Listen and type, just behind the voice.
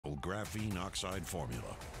graphene oxide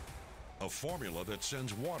formula. A formula that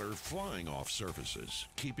sends water flying off surfaces,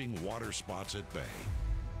 keeping water spots at bay.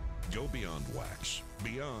 Go beyond wax,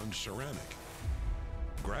 beyond ceramic.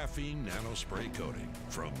 Graphene nanospray coating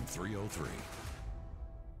from 303.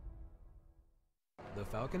 The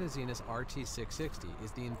Falken Azenis RT660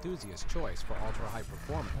 is the enthusiast choice for ultra-high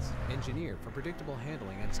performance. Engineered for predictable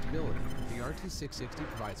handling and stability, the RT660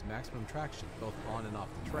 provides maximum traction both on and off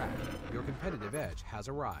the track. Your competitive edge has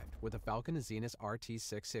arrived with the Falken Azenis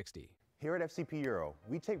RT660. Here at FCP Euro,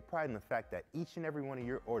 we take pride in the fact that each and every one of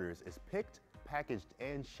your orders is picked, packaged,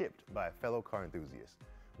 and shipped by a fellow car enthusiast.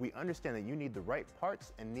 We understand that you need the right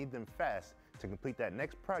parts and need them fast to complete that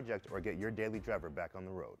next project or get your daily driver back on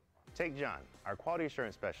the road. Take John, our quality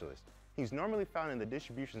assurance specialist. He's normally found in the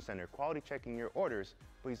distribution center quality checking your orders,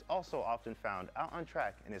 but he's also often found out on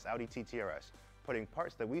track in his Audi TT-RS, putting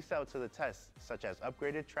parts that we sell to the test, such as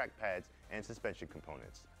upgraded track pads and suspension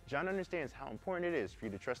components. John understands how important it is for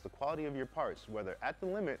you to trust the quality of your parts, whether at the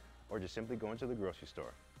limit or just simply going to the grocery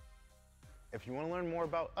store. If you want to learn more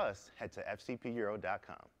about us, head to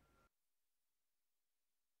fcpeuro.com.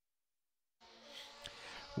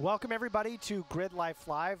 Welcome everybody to Grid Life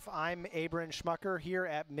Live. I'm Abram Schmucker here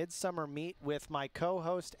at Midsummer Meet with my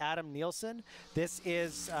co-host Adam Nielsen. This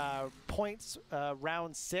is points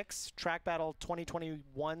round 6, TrackBattle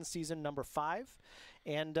 2021 season number 5.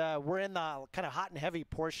 And we're in the kind of hot and heavy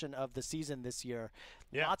portion of the season this year.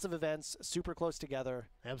 Yeah. Lots of events, super close together.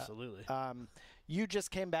 Absolutely. You just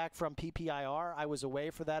came back from PPIR. I was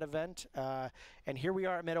away for that event. And here we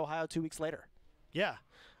are at Mid-Ohio 2 weeks later. Yeah.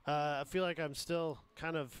 I feel like I'm still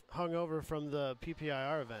kind of hungover from the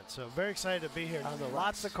PPIR event, so very excited to be here.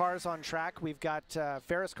 Lots of cars on track. We've got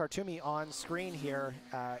Faris Khartoumi on screen here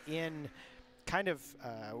in kind of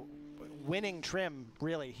winning trim,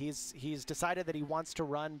 really. He's decided that he wants to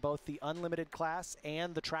run both the unlimited class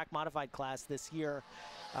and the track modified class this year.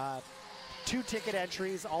 2 ticket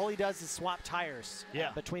entries. All he does is swap tires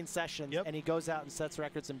between sessions, and he goes out and sets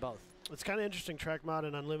records in both. It's kind of interesting, track mod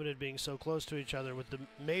and unlimited being so close to each other, with the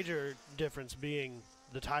major difference being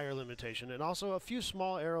the tire limitation and also a few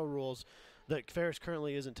small aero rules that Faris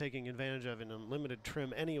currently isn't taking advantage of in unlimited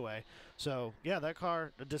trim anyway. So yeah, that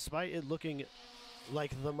car, despite it looking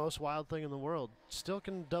like the most wild thing in the world, still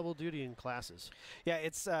can double duty in classes. Yeah,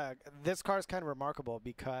 it's this car is kind of remarkable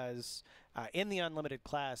because in the unlimited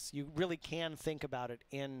class, you really can think about it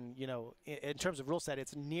in in terms of rule set.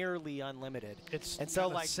 It's nearly unlimited. And so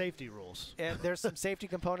like safety rules. And there's some safety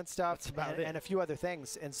component stuff and a few other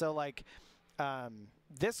things. And so like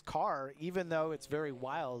this car, even though it's very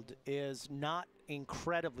wild, is not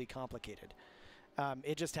incredibly complicated.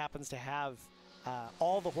 It just happens to have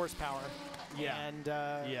all the horsepower and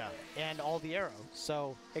all the aero,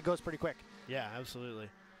 so it goes pretty quick. Yeah, absolutely.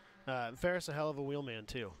 Faris a hell of a wheelman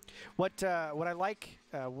too. What I like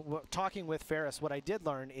talking with Faris, what I did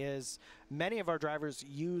learn is many of our drivers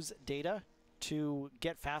use data to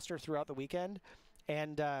get faster throughout the weekend,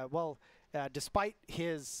 and despite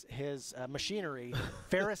his machinery,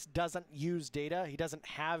 Faris doesn't use data. He doesn't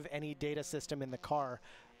have any data system in the car.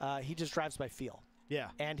 He just drives by feel. Yeah.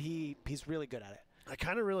 And he's really good at it. I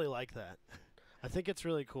kind of really like that. I think it's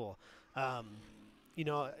really cool.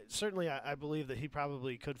 Certainly I believe that he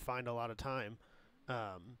probably could find a lot of time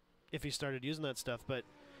if he started using that stuff. But,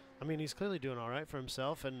 I mean, he's clearly doing all right for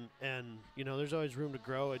himself. And there's always room to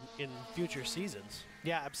grow in future seasons.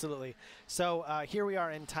 Yeah, absolutely. So here we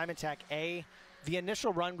are in Time Attack A. The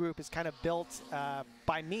initial run group is kind of built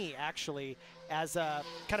by me, actually, as a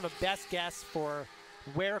kind of a best guess for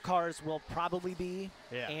where cars will probably be,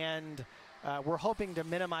 and we're hoping to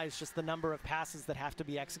minimize just the number of passes that have to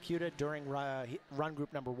be executed during run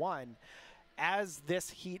group number 1. As this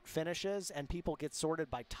heat finishes and people get sorted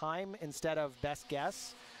by time instead of best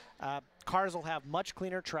guess, cars will have much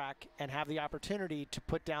cleaner track and have the opportunity to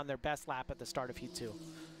put down their best lap at the start of Heat 2.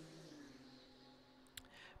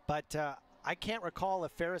 But I can't recall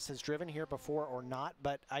if Faris has driven here before or not,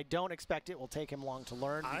 but I don't expect it will take him long to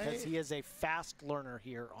learn because he is a fast learner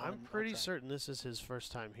here. I'm pretty certain this is his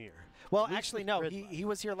first time here. Well, actually, no. He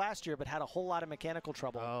was here last year, but had a whole lot of mechanical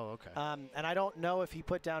trouble. Oh, okay. And I don't know if he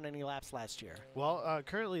put down any laps last year. Well,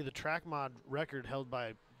 currently the track mod record held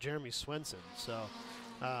by Jeremy Swenson. So,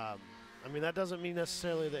 I mean, that doesn't mean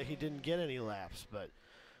necessarily that he didn't get any laps, but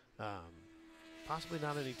possibly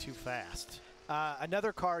not any too fast.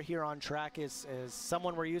 Another car here on track is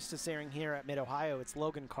someone we're used to seeing here at Mid-Ohio. It's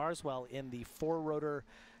Logan Carswell in the 4-rotor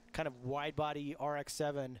kind of wide-body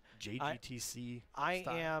RX-7. JGTC I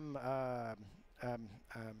am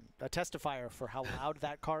a testifier for how loud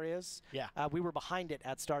that car is. Yeah. We were behind it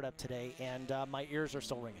at startup today, and my ears are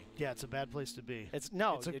still ringing. Yeah, it's a bad place to be. It's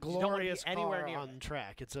a glorious anywhere car near on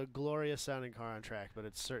track. It's a glorious sounding car on track, but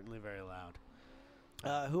it's certainly very loud.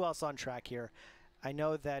 Who else on track here? I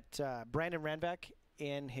know that Brandon Renbeck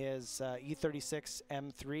in his E36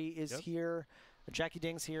 M3 is here. Jackie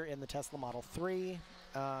Ding's here in the Tesla Model 3.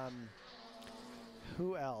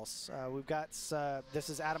 Who else? We've got, this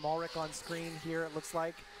is Adam Ulrich on screen here, it looks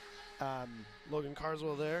like. Logan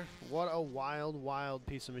Carswell there. What a wild, wild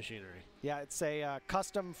piece of machinery. Yeah, it's a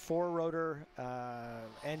custom 4-rotor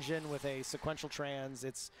engine with a sequential trans.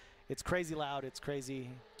 It's crazy loud. It's crazy.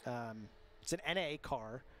 It's an NA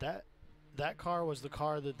car. That car was the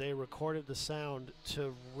car that they recorded the sound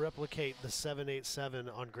to replicate the 787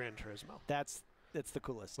 on Gran Turismo. It's the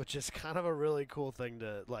coolest. Which is kind of a really cool thing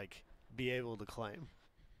to like be able to claim.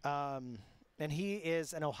 And he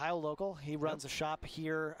is an Ohio local. He runs a shop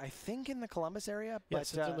here, I think, in the Columbus area.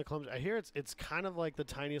 Yes, it's in the Columbus. I hear it's kind of like the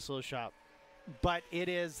tiniest little shop. But it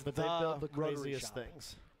is But they build the craziest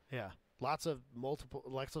things. Yeah. Lots of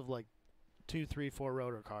like 2, 3, 4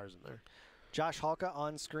 rotor cars in there. Josh Halka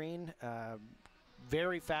on screen.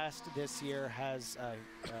 Very fast this year, has a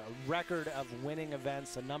record of winning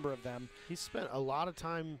events, a number of them. He's spent a lot of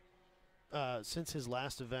time since his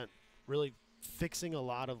last event really fixing a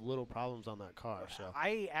lot of little problems on that car. So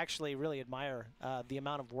I actually really admire the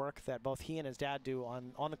amount of work that both he and his dad do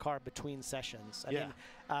on the car between sessions. I mean,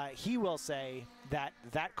 he will say that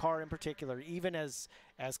that car in particular, even as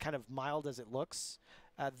kind of mild as it looks,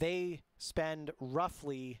 they spend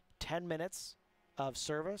roughly 10 minutes of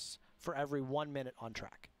service for every 1 minute on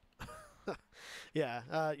track. Yeah,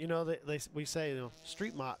 you know, we say, you know,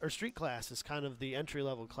 street class is kind of the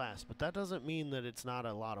entry-level class, but that doesn't mean that it's not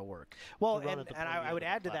a lot of work. Well, and I would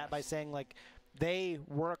add to that by saying, like, they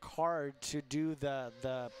work hard to do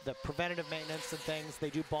the preventative maintenance and things.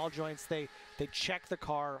 They do ball joints. They check the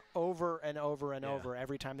car over and over and over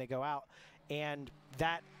every time they go out, and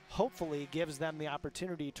that hopefully gives them the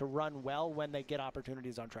opportunity to run well when they get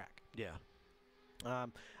opportunities on track. Yeah.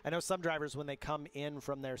 I know some drivers, when they come in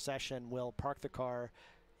from their session, will park the car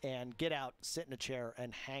and get out, sit in a chair,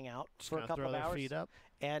 and hang out for a couple of hours. Feet up.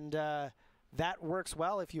 And that works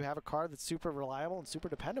well if you have a car that's super reliable and super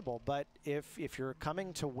dependable. But if you're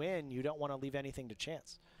coming to win, you don't want to leave anything to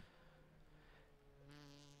chance.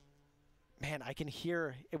 Man, I can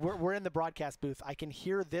hear, we're in the broadcast booth. I can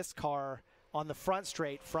hear this car on the front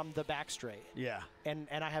straight from the back straight. Yeah. And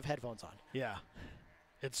I have headphones on. Yeah.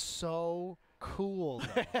 It's so cool,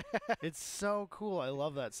 though. It's so cool. I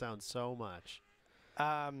love that sound so much.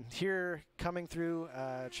 Here coming through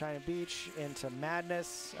China Beach into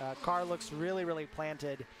Madness. Car looks really, really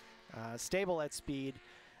planted, stable at speed.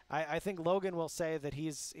 I think Logan will say that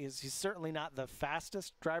he's certainly not the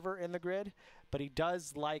fastest driver in the grid, but he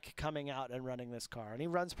does like coming out and running this car, and he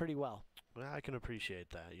runs pretty well. Well, I can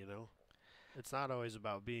appreciate that, you know. It's not always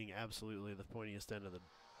about being absolutely the pointiest end of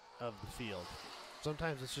the field.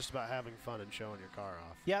 Sometimes it's just about having fun and showing your car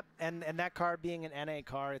off. Yep, and that car being an NA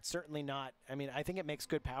car, it's certainly not. I mean, I think it makes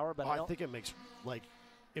good power, but I think it makes like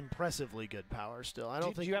impressively good power still. I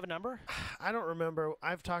don't think. Do you have a number? I don't remember.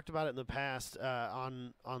 I've talked about it in the past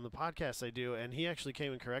on the podcast I do, and he actually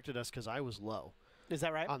came and corrected us because I was low. Is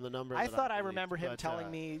that right? On the number. I thought I remember him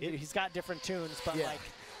telling me he's got different tunes, but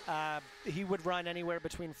like he would run anywhere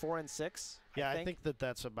between 4 and 6. Yeah, I think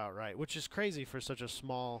that's about right, which is crazy for such a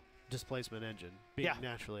small displacement engine being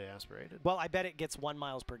naturally aspirated. Well, I bet it gets 1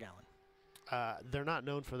 miles per gallon. They're not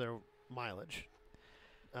known for their mileage,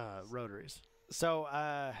 rotaries. So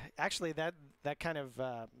actually, that kind of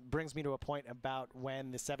brings me to a point about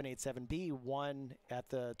when the 787B won at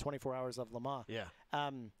the 24 Hours of Le Mans. Yeah.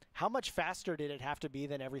 How much faster did it have to be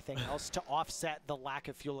than everything else to offset the lack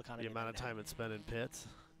of fuel economy? The amount of time it spent in pits.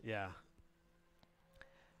 Yeah.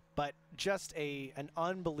 But just an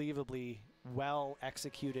unbelievably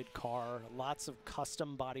well-executed car, lots of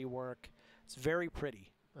custom body work. It's very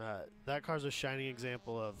pretty. That car's a shining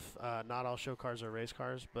example of not all show cars are race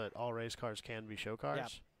cars, but all race cars can be show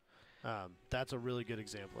cars. Yep. That's a really good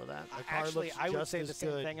example of that. The car actually, I would say the same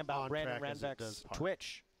good thing about Brandon Renbeck's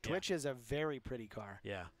Twitch. Twitch is a very pretty car.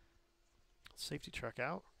 Yeah. Safety truck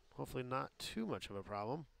out. Hopefully not too much of a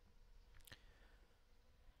problem.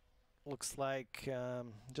 Looks like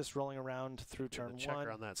just rolling around through turn 1.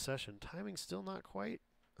 Checker on that session. Timing's still not quite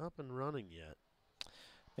up and running yet.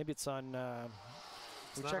 Maybe it's on...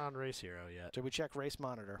 it's not on Race Hero yet. Did we check Race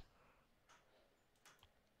Monitor?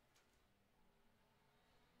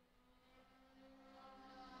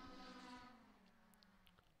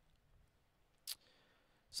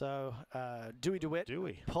 So Dewey DeWitt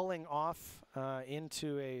Dewey. pulling off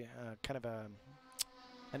into a kind of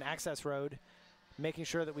an access road, making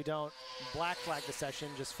sure that we don't black flag the session,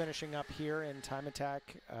 just finishing up here in time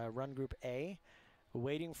attack run group A,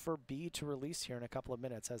 waiting for B to release here in a couple of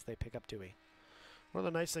minutes as they pick up Dewey. One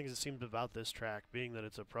of the nice things it seems about this track, being that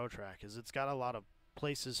it's a pro track, is it's got a lot of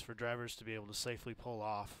places for drivers to be able to safely pull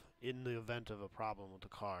off in the event of a problem with the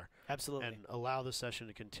car. Absolutely. And allow the session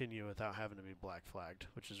to continue without having to be black flagged,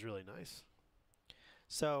 which is really nice.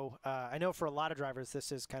 So I know for a lot of drivers this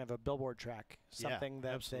is kind of a billboard track, something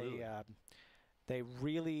that absolutely. they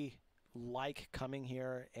really like coming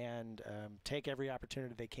here and take every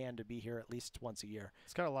opportunity they can to be here at least once a year.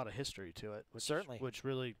 It's got a lot of history to it, which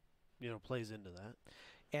really, plays into that.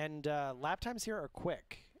 And lap times here are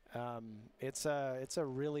quick. It's a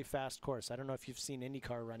really fast course. I don't know if you've seen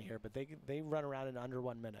IndyCar run here, but they run around in under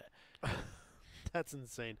 1 minute. That's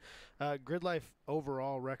insane. GridLife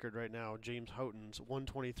overall record right now, James Houghton's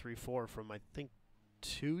 1:23.4 from I think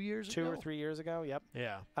 2 years ago. 2 or 3 years ago. Yep.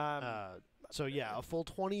 Yeah. So yeah, a full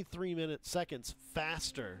 23 seconds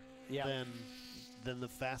faster than the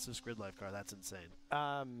fastest GridLife car. That's insane.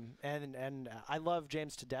 And I love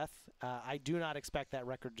James to death. I do not expect that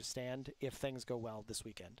record to stand if things go well this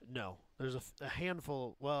weekend. No, there's a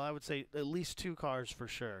handful. Well, I would say at least 2 cars for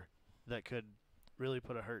sure that could really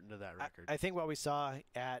put a hurt into that record. I think what we saw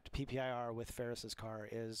at PPIR with Ferris's car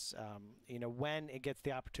is, when it gets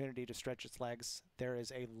the opportunity to stretch its legs, there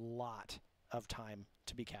is a lot of time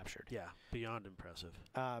to be captured. Yeah, beyond impressive.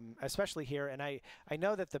 Especially here, and I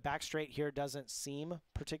know that the back straight here doesn't seem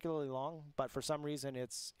particularly long, but for some reason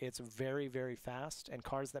it's very, very fast, and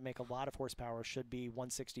cars that make a lot of horsepower should be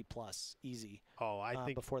 160 plus easy. Oh, I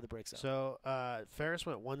think before the brake zone. So Ferris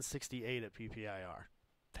went 168 at PPIR.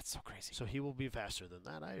 That's so crazy. So he will be faster than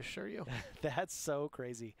that, I assure you. That's so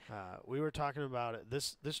crazy. We were talking about it.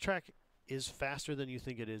 This track is faster than you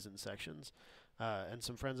think it is in sections. And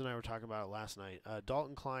some friends and I were talking about it last night.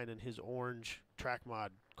 Dalton Klein and his orange track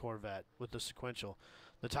mod Corvette with the sequential.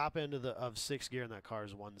 The top end of 6th gear in that car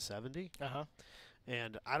is 170. Uh-huh.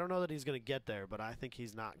 And I don't know that he's going to get there, but I think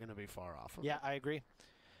he's not going to be far off of Yeah, it. I agree.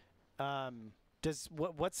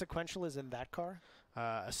 What sequential is in that car?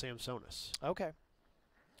 A Samsonis. Okay.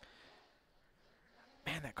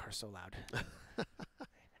 Man, that car's so loud.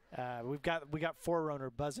 We got Forerunner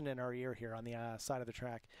buzzing in our ear here on the side of the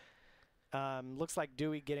track. Looks like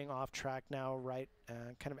Dewey getting off track now, right?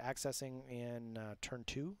 Kind of accessing in turn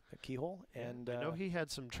 2, the keyhole. And I know he had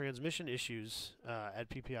some transmission issues at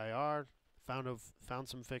PPIR. Found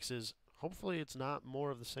some fixes. Hopefully, it's not more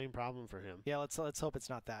of the same problem for him. Yeah, let's hope it's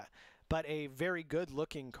not that. But a very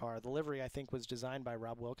good-looking car. The livery, I think, was designed by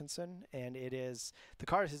Rob Wilkinson, and the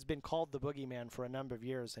car has been called the Boogeyman for a number of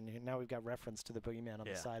years, and now we've got reference to the Boogeyman on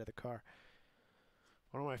the side of the car.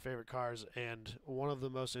 One of my favorite cars, and one of the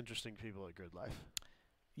most interesting people at GridLife.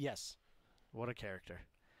 Yes. What a character.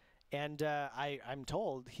 And I'm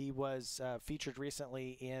told he was featured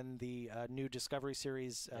recently in the new Discovery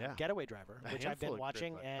Series Getaway Driver, which I've been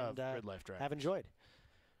watching and have enjoyed.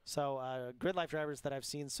 So GridLife drivers that I've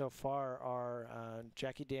seen so far are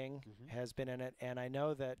Jackie Ding has been in it, and I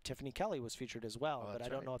know that Tiffany Kelly was featured as well, but I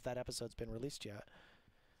don't know if that episode's been released yet.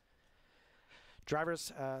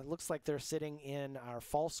 Drivers, looks like they're sitting in our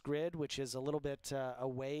false grid, which is a little bit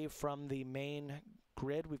away from the main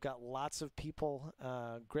grid. We've got lots of people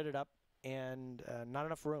gridded up and not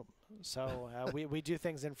enough room. So we do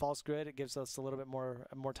things in false grid. It gives us a little bit more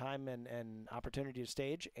time and opportunity to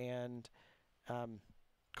stage, and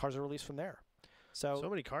cars are released from there. So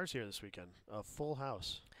many cars here this weekend. A full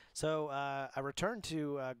house. So I returned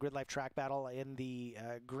to GridLife Track Battle in the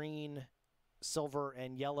green, silver,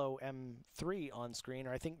 and yellow M3 on screen,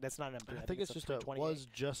 or I think that's not an M3. I think it's just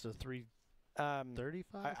a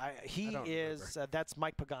 335. That's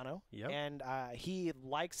Mike Pagano, yep. And he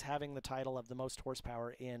likes having the title of the most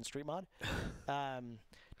horsepower in Street Mod,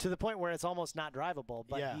 to the point where it's almost not drivable,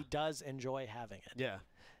 but he does enjoy having it. Yeah.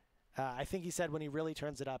 I think he said when he really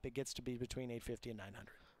turns it up, it gets to be between 850 and 900.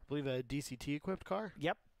 I believe a DCT equipped car.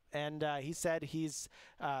 Yep. And he said he's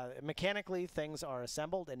mechanically things are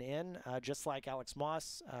assembled and in, just like Alex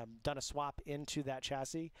Moss, done a swap into that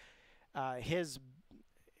chassis. His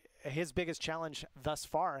biggest challenge thus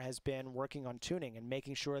far has been working on tuning and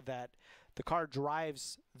making sure that the car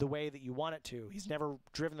drives the way that you want it to. He's never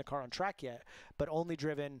driven the car on track yet, but only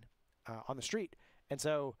driven on the street. And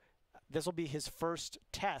so this will be his first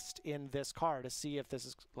test in this car to see if this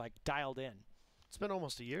is like dialed in. It's been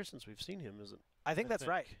almost a year since we've seen him, isn't it? I think that's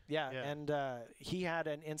right. Yeah. And he had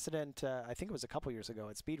an incident, I think it was a couple years ago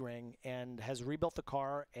at Speed Ring, and has rebuilt the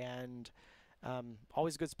car, and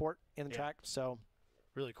always a good sport in the track. So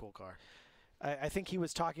Really cool car. I think he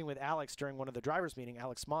was talking with Alex during one of the drivers' meeting,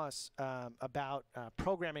 Alex Moss, about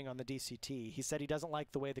programming on the DCT. He said he doesn't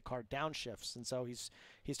like the way the car downshifts, and so he's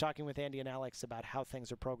talking with Andy and Alex about how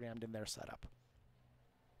things are programmed in their setup.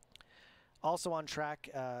 Also on track,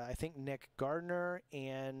 I think Nick Gardner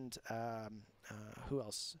and who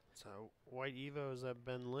else? So White Evo, is that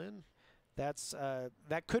Ben Lynn? That's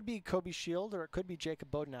that could be Kobe Shield or it could be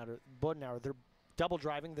Jacob Bodenauer. They're double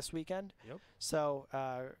driving this weekend. Yep. So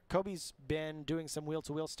Kobe's been doing some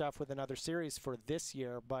wheel-to-wheel stuff with another series for this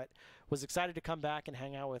year, but was excited to come back and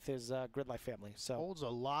hang out with his GRIDLIFE family. So holds a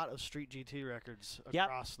lot of street GT records Yep.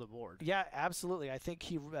 across the board. Yeah, absolutely. I think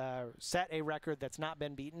he set a record that's not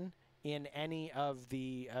been beaten in any of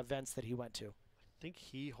the events that he went to. I think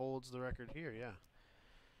he holds the record here, yeah.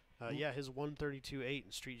 Yeah, his 132.8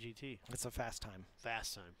 in Street GT. It's a fast time.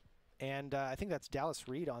 Fast time. And I think that's Dallas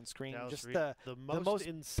Reed on screen. Dallas Just Reed, the most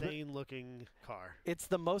insane-looking car. It's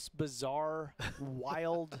the most bizarre,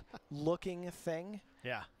 wild-looking thing.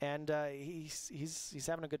 Yeah. And he's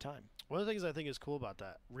having a good time. One of the things I think is cool about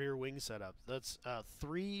that rear wing setup, that's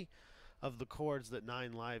 3 of the cords that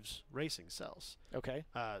 9 Lives Racing sells. Okay.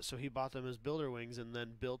 So he bought them as builder wings and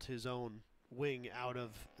then built his own wing out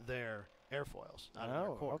of their airfoils, out of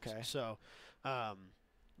their cords. Okay. So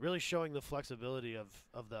really showing the flexibility of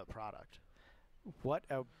that product. What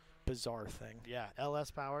a bizarre thing. Yeah, LS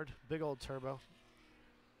powered, big old turbo.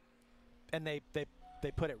 And they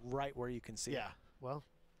put it right where you can see Yeah, well,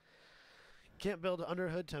 can't build under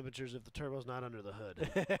hood temperatures if the turbo's not under the hood.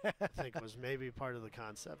 it. I think was maybe part of the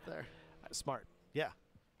concept there. Smart. Yeah.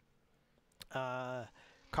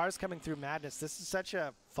 Cars coming through madness. This is such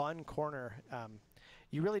a fun corner.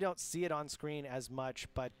 You really don't see it on screen as much,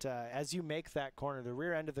 but as you make that corner, the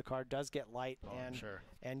rear end of the car does get light, and sure.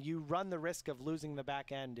 and you run the risk of losing the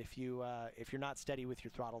back end if you're not steady with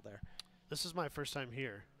your throttle there. This is my first time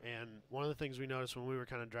here, and one of the things we noticed when we were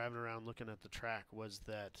kind of driving around looking at the track was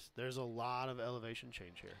that there's a lot of elevation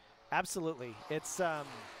change here. Absolutely, it's an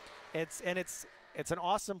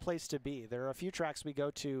awesome place to be. There are a few tracks we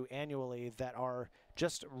go to annually that are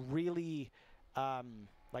just really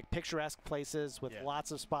like picturesque places with lots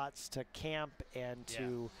of spots to camp and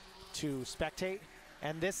to spectate.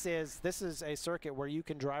 And this is a circuit where you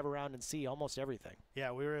can drive around and see almost everything.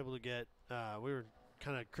 Yeah, we were able to get we were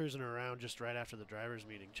kind of cruising around just right after the drivers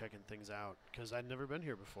meeting, checking things out because I'd never been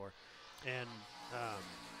here before. And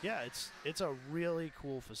yeah, it's a really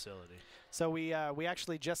cool facility. So we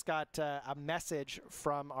actually just got a message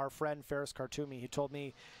from our friend Ferris Khartoumi. He told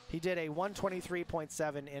me he did a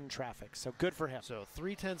 123.7 in traffic. So good for him. So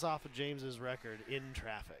 0.3 off of James's record in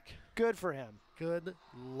traffic. Good for him. Good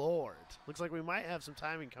Lord. Looks like we might have some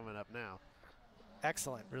timing coming up now.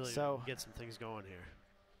 Excellent. Really so get some things going here.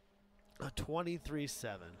 A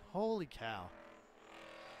 23.7. Holy cow.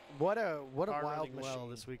 What a Car wild running machine. well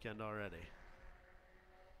this weekend already.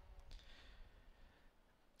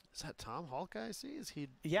 Is that Tom Halka I see? Is he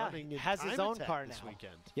running in has his Time own Attack car this now.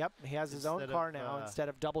 weekend? Yep, he has his own Instead car of, now instead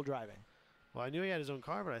of double driving. Well, I knew he had his own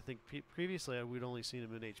car, but I think previously we'd only seen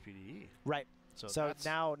him in HPDE. Right. So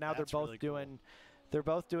now they're that's both really cool. they're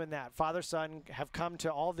both doing that. Father son have come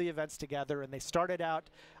to all the events together, and they started out,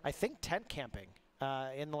 I think, tent camping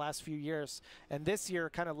in the last few years, and this year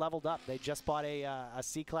kind of leveled up. They just bought a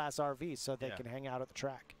C-Class RV so they can hang out at the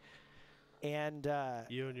track. And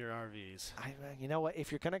you and your RVs. You know what?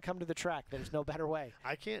 If you're going to come to the track, there's no better way.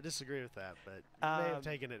 I can't disagree with that, but you may have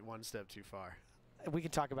taken it one step too far. We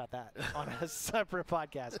can talk about that on a separate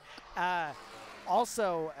podcast.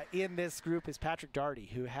 Also in this group is Patrick Daugherty,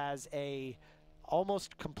 who has a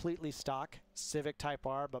almost completely stock Civic Type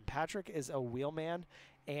R, but Patrick is a wheelman,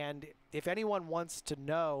 and if anyone wants to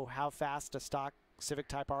know how fast a stock Civic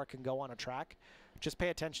Type R can go on a track, just pay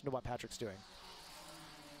attention to what Patrick's doing.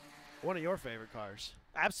 One of your favorite cars.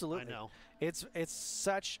 Absolutely. I know. It's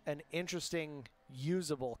such an interesting,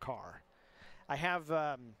 usable car. I have,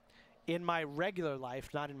 in my regular life,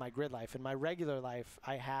 not in my grid life, in my regular life,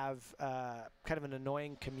 I have kind of an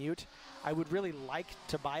annoying commute. I would really like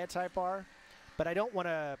to buy a Type R, but I don't want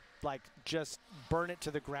to like just burn it to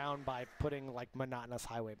the ground by putting like monotonous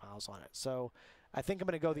highway miles on it. So I think I'm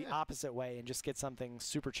going to go the opposite way and just get something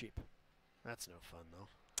super cheap. That's no fun, though.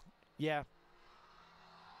 Yeah.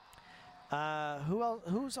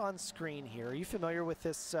 Who's on screen here? Are you familiar with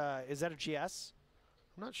this? Is that a GS?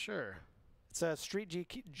 I'm not sure. It's a street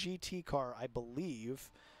GT car, I believe.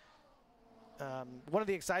 One of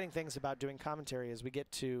the exciting things about doing commentary is we get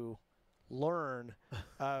to learn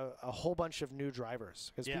a whole bunch of new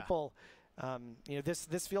drivers because people,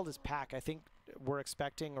 this field is packed. I think we're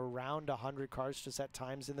expecting around 100 cars to set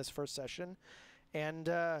times in this first session, and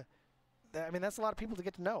I mean, that's a lot of people to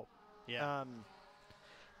get to know. Yeah.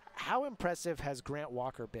 How impressive has Grant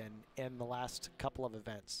Walker been in the last couple of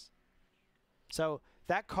events? So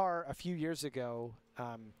that car a few years ago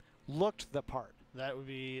looked the part. That would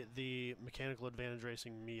be the Mechanical Advantage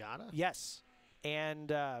Racing Miata. Yes.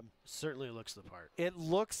 And Certainly looks the part. it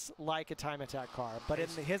looks like a time attack car, but in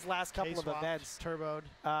his last couple of events, turboed.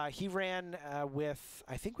 he ran with,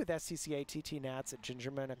 I think with SCCA TT Nats at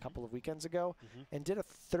Gingerman a couple of weekends ago and did a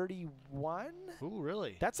 31. Ooh,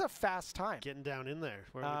 really? That's a fast time. Getting down in there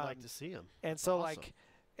where we'd like to see him. And so, Awesome. like,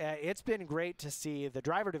 it's been great to see the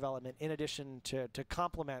driver development in addition to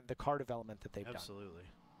complement the car development that they've done. Absolutely.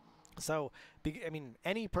 So, I mean,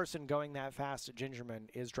 any person going that fast at Gingerman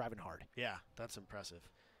is driving hard. Yeah, that's impressive.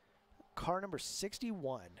 Car number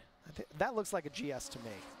 61. That looks like a GS to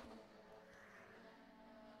me.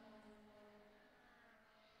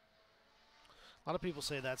 A lot of people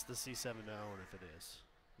say that's the C70, and if it is,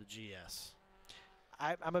 the GS.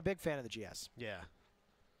 I'm a big fan of the GS. Yeah.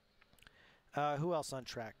 Who else on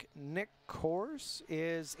track? Nick Kors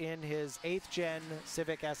is in his 8th gen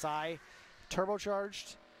Civic Si,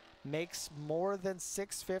 turbocharged. Makes more than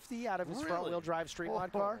 650 out of his front-wheel drive street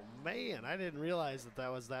mod car. Oh, man, I didn't realize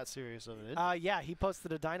that was that serious of an engine. Yeah, he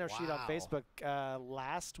posted a dyno sheet on Wow. Facebook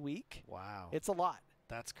last week. Wow. It's a lot.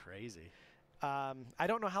 That's crazy. I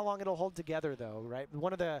don't know how long it'll hold together, though. Right,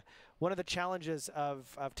 one of the challenges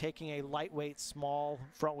of taking a lightweight, small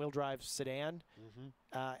front-wheel drive sedan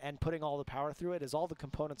and putting all the power through it is all the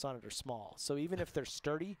components on it are small. So even if they're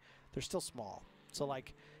sturdy, they're still small. So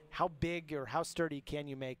like, how big or how sturdy can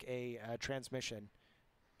you make a transmission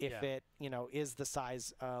if it is the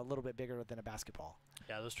size a little bit bigger than a basketball?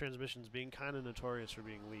 Yeah, those transmissions being kind of notorious for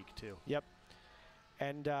being weak too. Yep.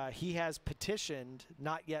 And he has petitioned,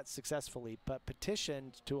 not yet successfully, but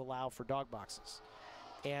petitioned to allow for dog boxes.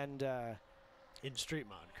 And in street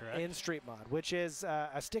mod, correct? in street mod, which is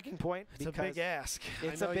a sticking point. It's a big ask.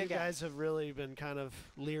 It's I know a big you guys have really been kind of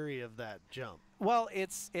leery of that jump. Well,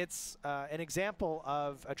 it's an example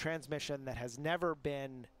of a transmission that has never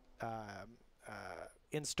been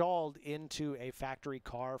installed into a factory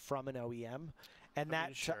car from an OEM. And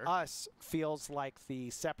that, sure. to us, feels like the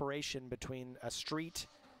separation between a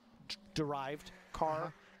street-derived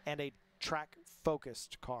car and a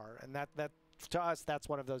track-focused car. And that to us, that's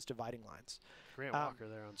one of those dividing lines. Grant Walker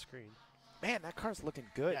there on screen. Man, that car's looking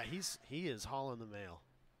good. Yeah, he is hauling the mail.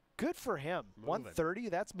 Good for him. Moving. 130,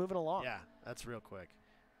 that's moving along. Yeah, that's real quick.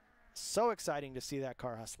 So exciting to see that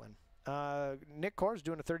car hustling. Nick Kors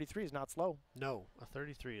doing a 33 is not slow. No, a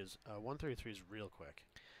 133 is real quick.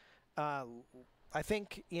 I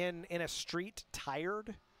think in a street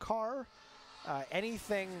tired car,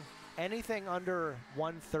 anything under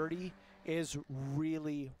 130 is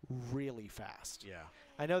really, really fast. Yeah.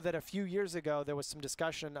 I know that a few years ago there was some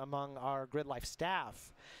discussion among our GRIDLIFE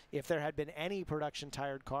staff if there had been any production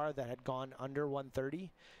tired car that had gone under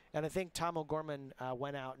 130. And I think Tom O'Gorman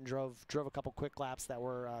went out and drove a couple quick laps that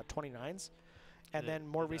were 29s. And then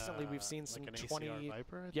more recently we've seen some like an 20. ACR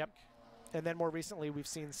Viper, I Yep. think? And then more recently we've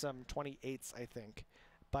seen some 28s, I think.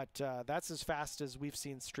 But that's as fast as we've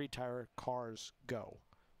seen street tire cars go.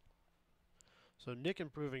 So Nick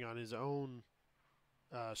improving on his own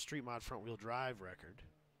street mod front wheel drive record.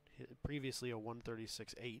 Previously a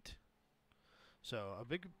 136.8. So a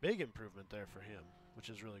big improvement there for him, which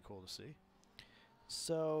is really cool to see.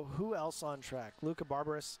 So who else on track? Luca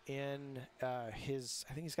Barbaros in his,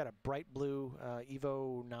 I think he's got a bright blue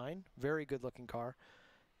Evo 9. Very good looking car.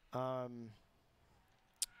 Let's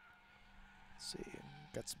see.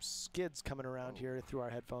 Got some skids coming around here through our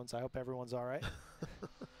headphones. I hope everyone's all right.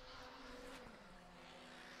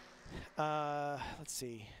 Let's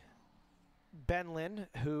see. Ben Lin,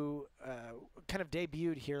 who kind of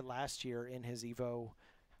debuted here last year in his Evo,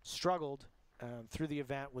 struggled through the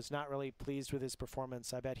event, was not really pleased with his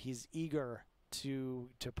performance. I bet he's eager to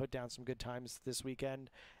put down some good times this weekend,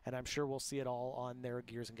 and I'm sure we'll see it all on their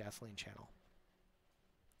Gears and Gasoline channel.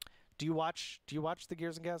 Do you watch the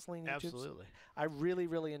Gears and Gasoline YouTubes? Absolutely. I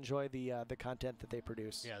really enjoy the content that they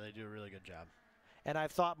produce. Yeah, they do a really good job. And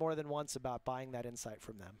I've thought more than once about buying that insight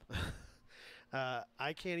from them.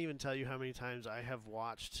 I can't even tell you how many times I have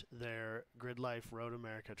watched their GRIDLIFE Road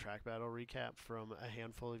America Track Battle recap from a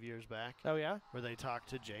handful of years back. Oh, yeah? Where they talk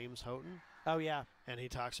to James Houghton. Oh, yeah. And he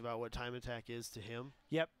talks about what time attack is to him.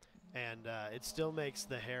 Yep. And it still makes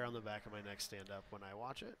the hair on the back of my neck stand up when I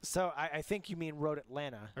watch it. So I think you mean Road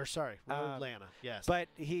Atlanta. Or sorry, Road Atlanta, yes. But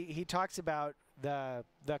he talks about the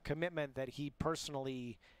commitment that he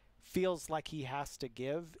personally feels like he has to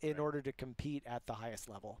give in order to compete at the highest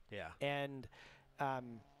level. Yeah. And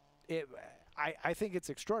I think it's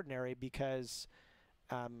extraordinary because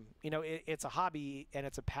you know, it's a hobby and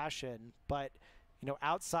it's a passion, but, you know,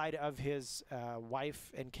 outside of his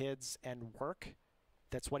wife and kids and work,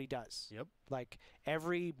 that's what he does. Yep. Like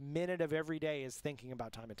every minute of every day is thinking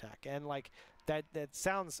about time attack. And like that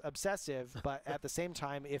sounds obsessive, but at the same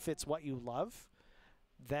time, if it's what you love,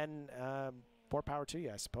 then more power to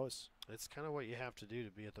you, I suppose. It's kind of what you have to do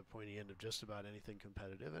to be at the pointy end of just about anything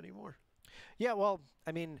competitive anymore. Yeah, well,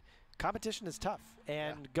 I mean, competition is tough.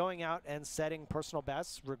 And going out and setting personal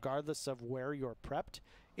bests, regardless of where you're prepped,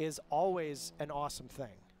 is always an awesome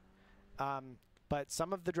thing. But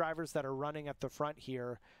some of the drivers that are running at the front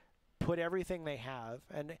here put everything they have,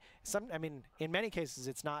 and I mean, in many cases,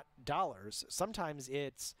 it's not dollars. Sometimes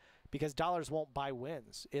it's because dollars won't buy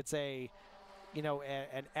wins. It's an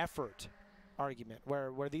effort argument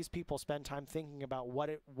where these people spend time thinking about what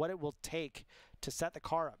it will take to set the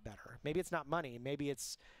car up better. Maybe it's not money. Maybe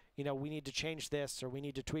it's, you know, we need to change this, or we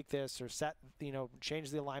need to tweak this, or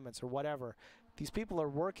change the alignments or whatever. These people are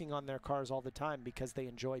working on their cars all the time because they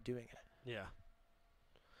enjoy doing it. Yeah.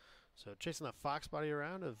 So chasing that Fox body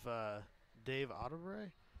around of Dave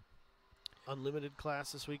Audebray. Unlimited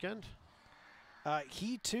class this weekend.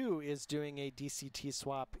 He, too, is doing a DCT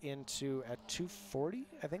swap into a 240.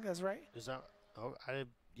 I think that's right. Is that? Oh,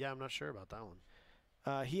 I'm not sure about that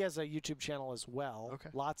one. He has a YouTube channel as well. Okay.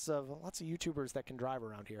 Lots of YouTubers that can drive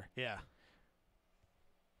around here. Yeah.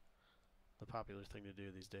 The popular thing to do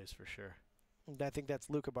these days for sure. I think that's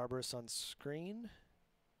Luca Barbaros on screen.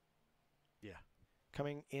 Yeah.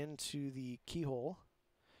 Coming into the keyhole,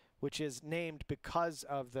 which is named because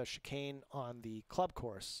of the chicane on the club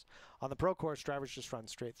course. On the pro course, drivers just run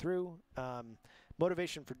straight through.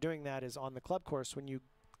 Motivation for doing that is on the club course, when you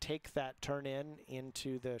take that turn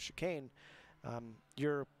into the chicane,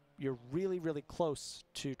 you're really, really close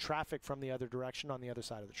to traffic from the other direction on the other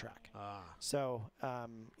side of the track. So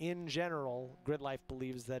in general, GRIDLIFE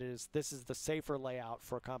believes that this is the safer layout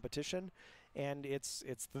for competition, and it's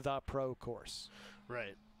the pro course.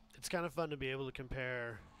 Right. It's kind of fun to be able to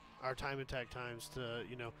compare our time attack times to,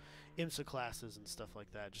 you know, IMSA classes and stuff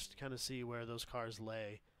like that, just to kind of see where those cars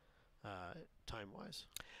lay time-wise.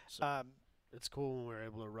 So it's cool when we're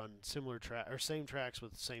able to run same tracks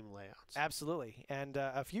with the same layouts. Absolutely. And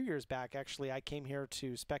a few years back, actually, I came here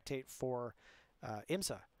to spectate for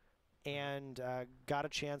IMSA and got a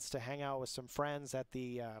chance to hang out with some friends at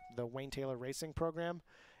the Wayne Taylor Racing program,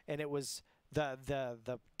 and it was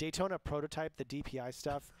the Daytona prototype, the DPI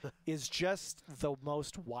stuff, is just the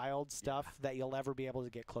most wild stuff that you'll ever be able to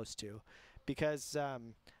get close to, because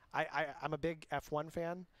I'm a big F1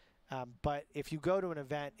 fan, but if you go to an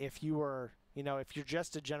event, if you're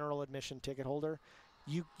just a general admission ticket holder,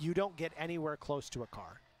 you don't get anywhere close to a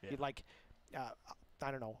car. Yeah. I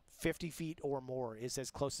don't know, 50 feet or more is as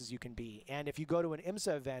close as you can be. And if you go to an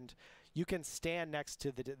IMSA event, you can stand next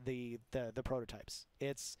to the prototypes.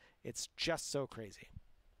 It's just so crazy.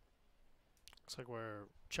 Looks like we're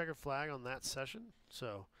checkered flag on that session.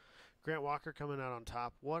 So Grant Walker coming out on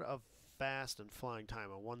top. What a fast and flying time,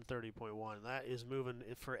 a 1:30.1. That is moving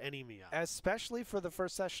for any Miata. Especially for the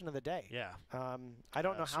first session of the day. Yeah. I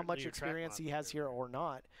don't know how much certainly your track experience he mod has here or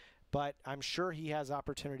not, but I'm sure he has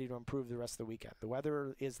opportunity to improve the rest of the weekend. The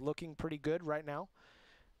weather is looking pretty good right now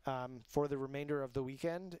for the remainder of the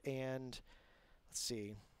weekend. And let's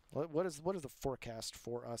see, what does the forecast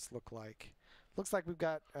for us look like? Looks like we've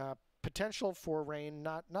got potential for rain,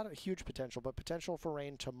 not a huge potential, but potential for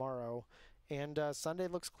rain tomorrow. And Sunday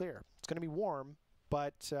looks clear. It's going to be warm,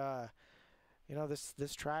 but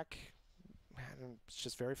this track, man, it's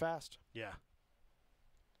just very fast. Yeah.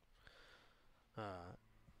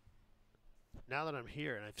 Now that I'm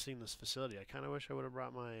here and I've seen this facility, I kind of wish I would have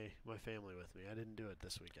brought my family with me. I didn't do it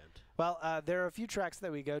this weekend. Well, there are a few tracks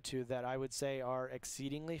that we go to that I would say are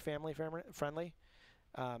exceedingly family friendly.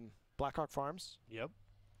 Blackhawk Farms. Yep.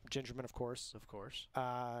 Gingerman, of course. Of course.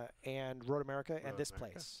 And Road America and this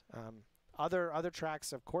place. Other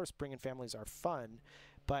tracks, of course, bringing families are fun,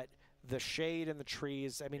 but the shade and the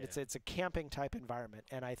trees, I mean, it's a camping type environment,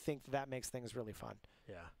 and I think that makes things really fun.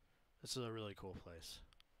 Yeah. This is a really cool place.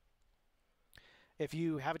 If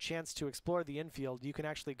you have a chance to explore the infield, you can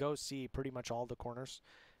actually go see pretty much all the corners.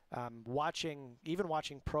 Watching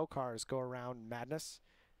pro cars go around Madness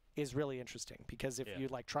is really interesting, because if you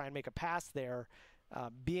try and make a pass there,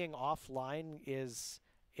 being offline is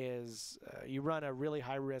you run a really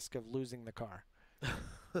high risk of losing the car.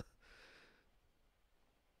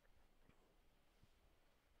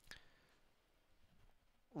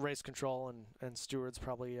 Race control and stewards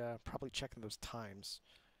probably checking those times.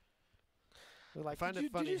 They're like, did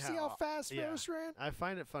you see how fast Ferris ran? I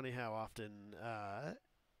find it funny how often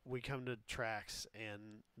we come to tracks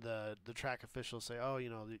and the track officials say, oh, you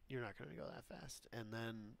know, you're not going to go that fast. And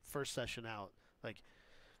then first session out, like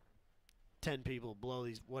 10 people blow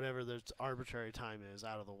these, whatever their arbitrary time is,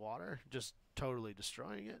 out of the water, just totally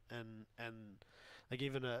destroying it. And like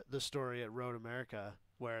even the story at Road America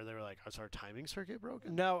where they were like, is our timing circuit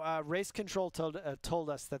broken? No, race control told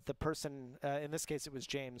us that the person, in this case it was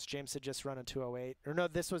James. James had just run a 2:08. Or no,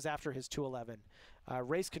 this was after his 2:11.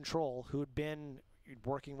 Race control, who had been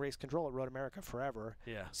working race control at Road America forever,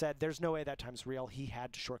 said there's no way that time's real. He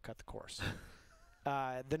had to shortcut the course.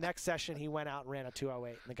 The next session he went out and ran a 2:08,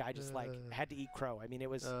 and the guy just like had to eat crow. I mean, it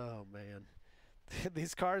was... Oh, man.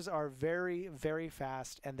 These cars are very, very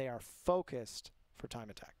fast, and they are focused for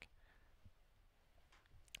time attack.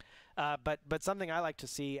 But something I like to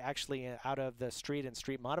see actually out of the street and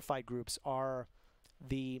street modified groups are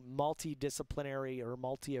the multidisciplinary or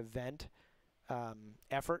multi-event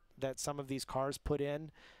effort that some of these cars put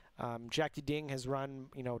in. Jackie Ding has run,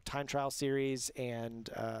 you know, time trial series and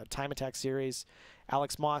time attack series.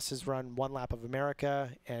 Alex Moss has run One Lap of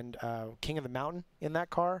America and King of the Mountain in that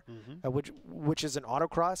car, which is an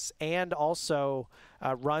autocross, and also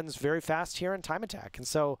runs very fast here in time attack. And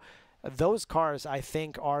so those cars, I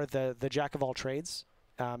think, are the jack of all trades.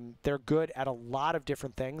 They're good at a lot of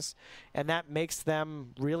different things, and that makes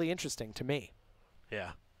them really interesting to me.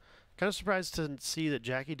 Yeah. Kind of surprised to see that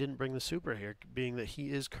Jackie didn't bring the Supra here, being that he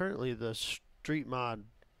is currently the street mod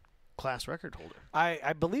class record holder.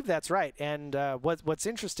 I believe that's right. And what's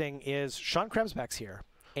interesting is Sean Krebsbeck's here.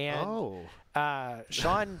 And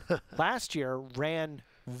Sean last year ran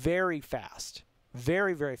very fast.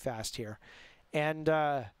 Very, very fast here. And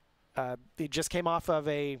he just came off of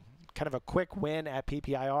a kind of a quick win at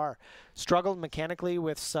PPIR. Struggled mechanically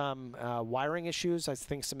with some wiring issues, I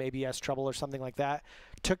think some ABS trouble or something like that.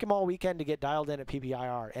 Took him all weekend to get dialed in at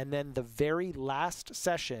PPIR. And then the very last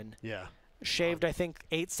session shaved, I think,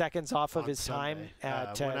 8 seconds off of his time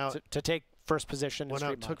to take first position. Went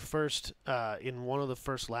out, took first in one of the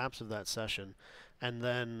first laps of that session, and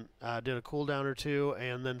then did a cool down or two,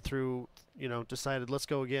 and then decided let's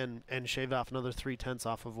go again, and shaved off another 3/10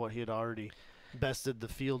 off of what he had already bested the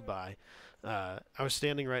field by. I was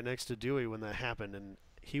standing right next to Dewey when that happened, and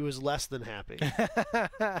he was less than happy.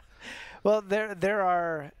 Well, there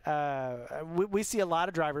are we see a lot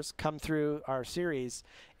of drivers come through our series,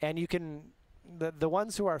 and you can the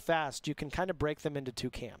ones who are fast, you can kind of break them into two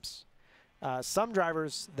camps. Some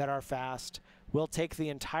drivers that are fast will take the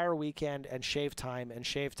entire weekend and shave time and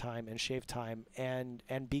shave time and shave time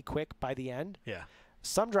and be quick by the end. Yeah.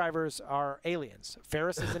 Some drivers are aliens.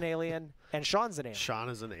 Ferris is an alien, and Sean's an alien. Sean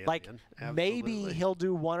is an alien. Like, absolutely. Maybe he'll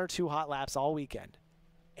do 1 or 2 hot laps all weekend,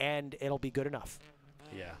 and it'll be good enough.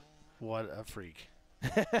 Yeah. What a freak.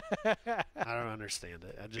 I don't understand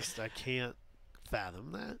it. I can't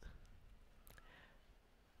fathom that.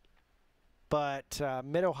 But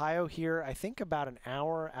Mid-Ohio here, I think about an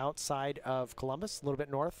hour outside of Columbus, a little bit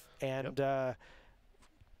north, and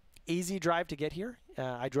easy drive to get here.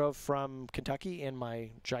 I drove from Kentucky in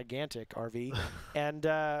my gigantic RV, and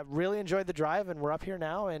really enjoyed the drive, and we're up here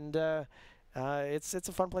now, and it's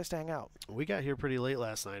a fun place to hang out. We got here pretty late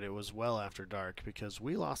last night. It was well after dark because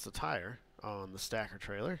we lost a tire on the stacker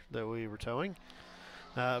trailer that we were towing.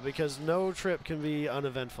 Because no trip can be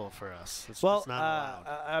uneventful for us. It's not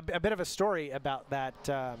allowed. A bit of a story about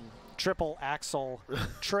that triple axle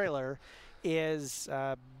trailer is,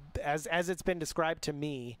 as it's been described to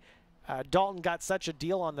me, Dalton got such a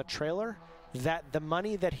deal on the trailer that the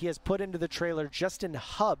money that he has put into the trailer just in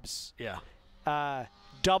hubs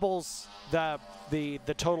doubles the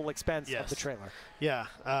total expense of the trailer. Yeah,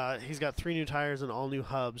 he's got 3 new tires and all new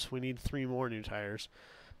hubs. We need 3 more new tires.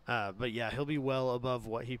 But yeah, he'll be well above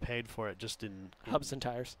what he paid for it just in hubs and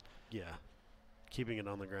tires. Yeah, keeping it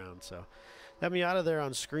on the ground. So that Miata there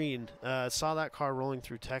on screen, saw that car rolling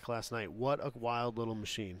through tech last night. What a wild little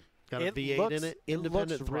machine. Got a V8 in it,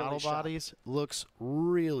 independent throttle bodies. Looks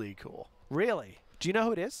really cool. Really? Do you know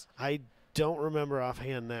who it is? I don't remember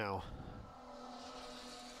offhand now.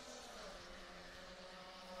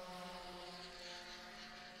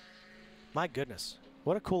 My goodness.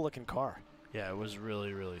 What a cool looking car. Yeah, it was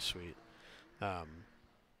really, really sweet. I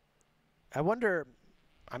wonder,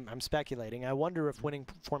 I'm speculating, I wonder if Winning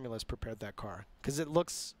Formulas prepared that car. Because it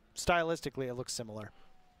looks, stylistically, it looks similar.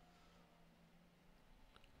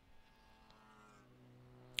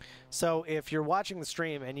 So if you're watching the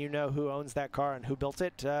stream and you know who owns that car and who built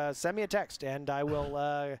it, send me a text and I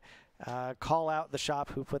will call out the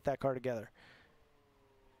shop who put that car together.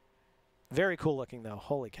 Very cool looking, though.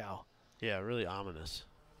 Holy cow. Yeah, really ominous.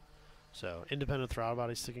 So independent throttle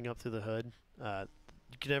body sticking up through the hood.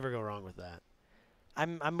 You can never go wrong with that.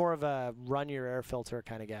 I'm more of a run your air filter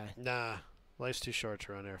kind of guy. Nah, life's too short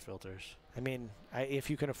to run air filters. I mean, if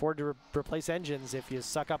you can afford to replace engines, if you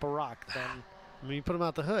suck up a rock, then. I mean, you put them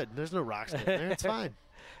out the hood. There's no rocks in there. It's fine.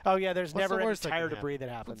 Oh yeah, there's What's never the any worst that tire can debris happen?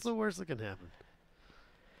 that happens. What's the worst that can happen?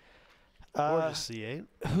 Or just C8.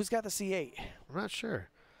 Who's got the C8? I'm not sure.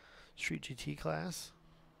 Street GT class.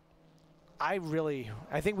 I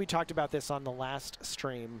think we talked about this on the last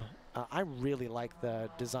stream. I really like the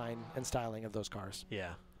design and styling of those cars.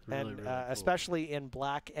 Yeah. And really cool. especially in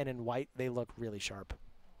black and in white, they look really sharp.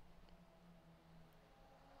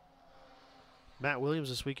 Matt Williams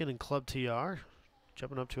this weekend in Club TR,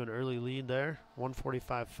 jumping up to an early lead there,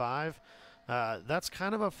 145.5. That's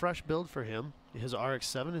kind of a fresh build for him. His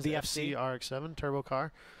RX-7 is the FC RX-7 turbo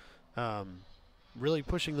car. Really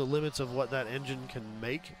pushing the limits of what that engine can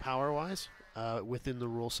make power-wise within the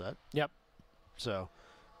rule set. Yep. So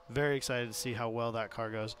very excited to see how well that car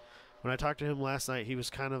goes. When I talked to him last night, he was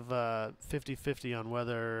kind of 50-50 on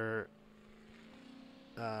whether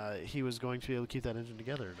he was going to be able to keep that engine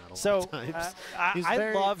together or not. So He's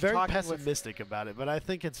I love very talking pessimistic about it, but I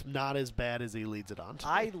think it's not as bad as he leads it on to.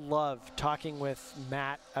 I love talking with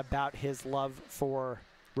Matt about his love for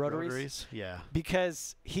rotaries. Yeah.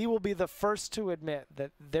 Because he will be the first to admit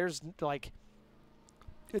that there's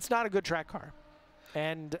it's not a good track car.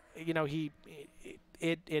 And, you know,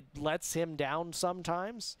 it lets him down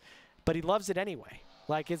sometimes, but he loves it anyway.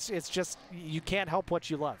 Like, it's just, you can't help what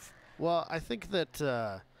you love. Well, I think that,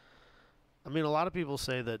 I mean, a lot of people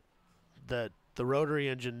say that the rotary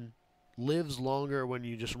engine lives longer when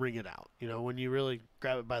you just wring it out, you know, when you really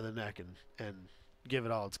grab it by the neck and give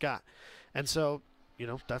it all it's got. And so, you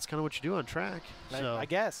know, that's kind of what you do on track. So, I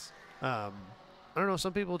guess. I don't know.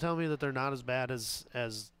 Some people tell me that they're not as bad as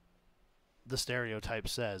the stereotype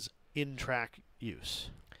says in track use.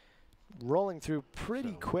 Rolling through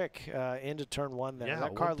pretty quick into turn one there. Yeah,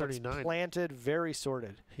 that car looks 139. planted, very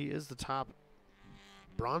sorted. He is the top.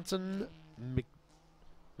 Bronson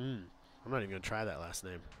I'm not even going to try that last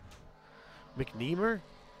name. McNeamer?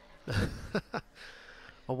 A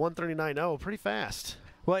 139.0, pretty fast.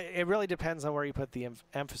 Well, it really depends on where you put the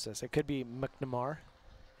emphasis. It could be McNamar.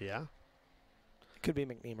 Yeah. It could be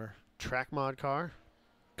McNeamer. Track mod car.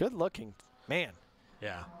 Good looking. Man.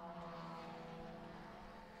 Yeah.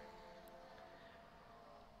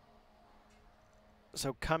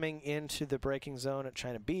 So coming into the braking zone at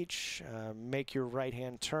China Beach, make your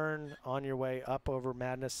right-hand turn on your way up over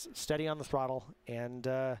Madness, steady on the throttle, and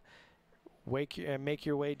make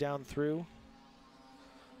your way down through.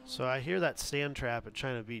 So I hear that sand trap at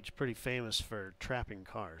China Beach pretty famous for trapping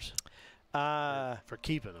cars. For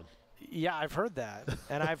keeping them. Yeah, I've heard that,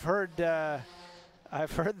 and I've heard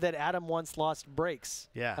that Adam once lost brakes.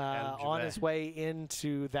 Yeah, on his way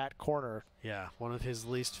into that corner. Yeah, one of his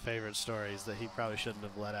least favorite stories that he probably shouldn't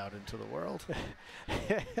have let out into the world.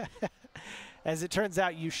 As it turns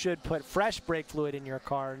out, you should put fresh brake fluid in your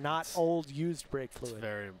car, not old used brake fluid. It's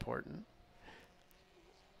very important.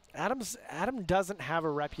 Adam doesn't have a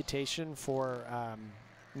reputation for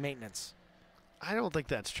maintenance. I don't think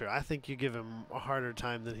that's true. I think you give him a harder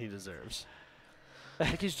time than he deserves. I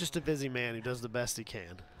think he's just a busy man who does the best he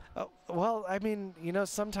can. Well, I mean, you know,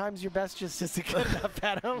 sometimes your best just isn't good enough,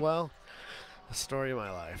 Adam. Well, the story of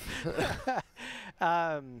my life.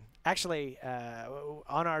 Actually,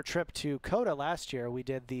 on our trip to COTA last year, we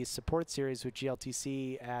did the support series with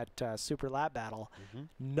GLTC at Super Lab Battle.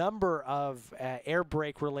 Number of air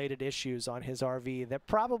brake related issues on his RV that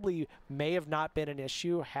probably may have not been an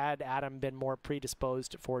issue had Adam been more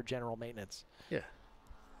predisposed for general maintenance. Yeah.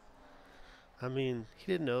 I mean,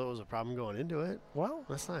 he didn't know it was a problem going into it. Well,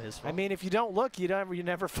 that's not his fault. I mean, if you don't look, you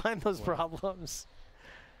never find those problems.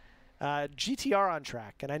 GTR on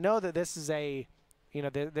track, and I know that this is a, you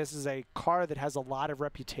know, this is a car that has a lot of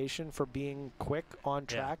reputation for being quick on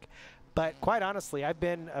track. But quite honestly, I've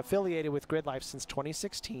been affiliated with GRIDLIFE since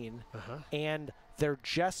 2016, and there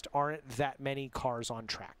just aren't that many cars on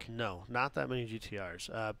track. No, not that many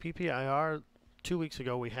GTRs. PPIR, 2 weeks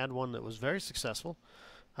ago, we had one that was very successful.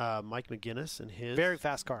 Mike McGinnis and his. Very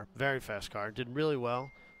fast car. Very fast car. Did really well.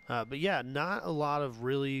 But yeah, not a lot of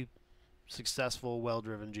really successful,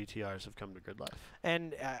 well-driven GTRs have come to GRIDLIFE.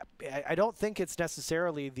 And I don't think it's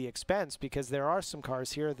necessarily the expense, because there are some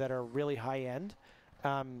cars here that are really high-end.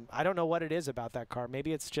 I don't know what it is about that car.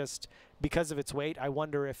 Maybe it's just because of its weight. I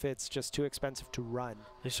wonder if it's just too expensive to run.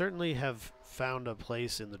 They certainly have found a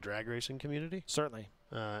place in the drag racing community. Certainly.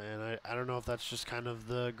 And I don't know if that's just kind of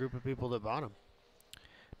the group of people that bought them.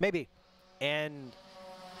 Maybe. And,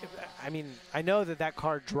 I mean, I know that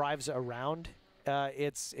car drives around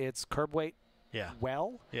its curb weight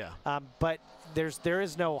well. Yeah. But there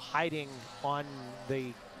is no hiding on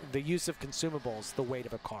the use of consumables, the weight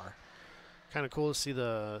of a car. Kind of cool to see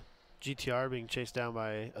the GTR being chased down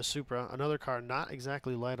by a Supra, another car not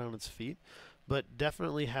exactly light on its feet, but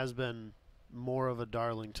definitely has been more of a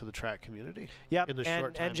darling to the track community. Yep, in the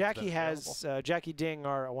short time and Jackie Ding,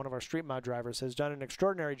 one of our street mod drivers, has done an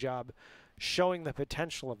extraordinary job showing the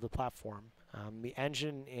potential of the platform. The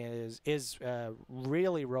engine is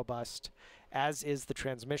really robust, as is the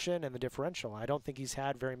transmission and the differential. I don't think he's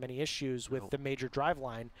had very many issues with the major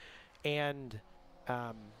driveline, and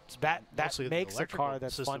that makes a car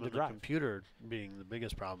that's fun to drive. The computer being the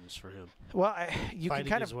biggest problems for him. Well, you can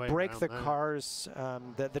kind of break the cars,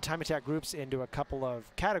 the time attack groups, into a couple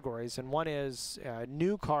of categories, and one is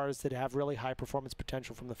new cars that have really high performance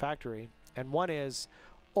potential from the factory, and one is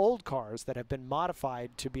old cars that have been modified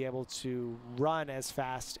to be able to run as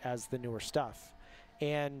fast as the newer stuff.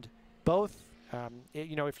 And both,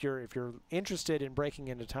 if you're interested in breaking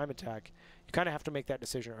into time attack, you kind of have to make that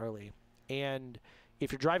decision early. And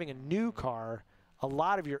if you're driving a new car, a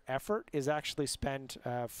lot of your effort is actually spent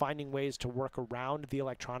finding ways to work around the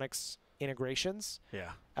electronics integrations.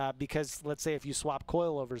 Yeah. Because let's say if you swap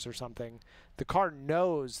coilovers or something, the car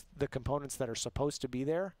knows the components that are supposed to be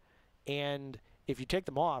there, and if you take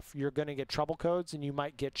them off, you're going to get trouble codes, and you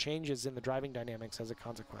might get changes in the driving dynamics as a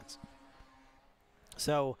consequence.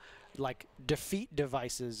 So, like defeat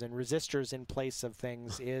devices and resistors in place of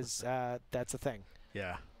things is that's a thing.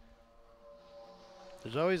 Yeah.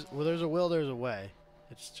 There's always, well, there's a will, there's a way.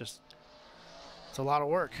 It's a lot of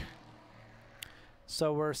work.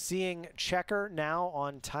 So we're seeing Checker now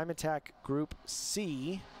on Time Attack Group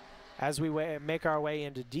C as we make our way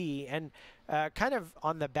into D. And kind of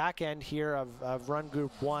on the back end here of Run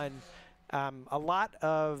Group 1, a lot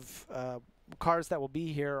of cars that will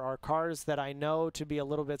be here are cars that I know to be a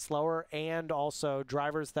little bit slower, and also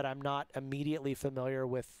drivers that I'm not immediately familiar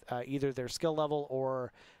with either their skill level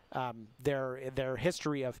or their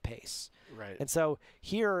history of pace. Right. And so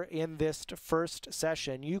here in this first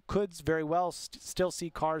session, you could very well still see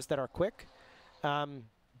cars that are quick,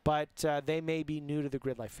 but they may be new to the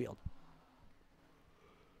grid life field.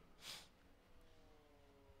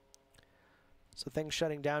 So things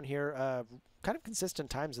shutting down here, kind of consistent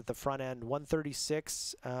times at the front end,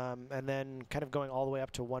 136, and then kind of going all the way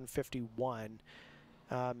up to 151.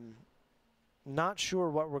 Not sure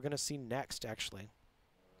what we're going to see next, actually.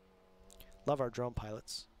 Love our drone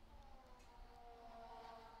pilots.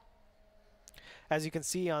 As you can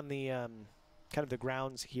see on the kind of the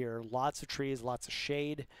grounds here, lots of trees, lots of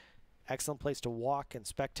shade, excellent place to walk and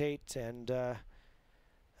spectate, and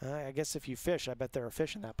I guess if you fish, I bet there are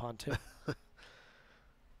fish in that pond too.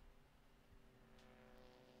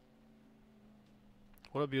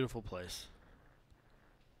 What a beautiful place.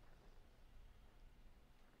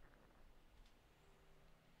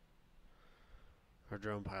 Our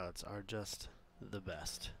drone pilots are just the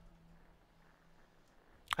best.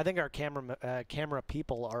 I think our camera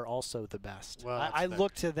people are also the best. Well, I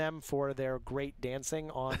look to them for their great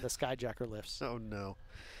dancing on the skyjacker lifts. Oh no.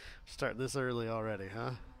 Starting this early already,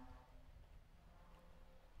 huh?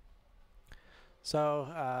 So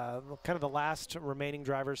kind of the last remaining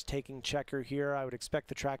drivers taking checker here. I would expect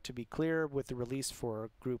the track to be clear with the release for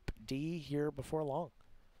Group D here before long.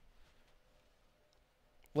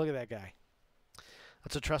 Look at that guy.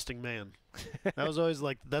 That's a trusting man. That was always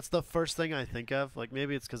like, that's the first thing I think of. Like,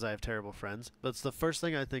 maybe it's because I have terrible friends, but it's the first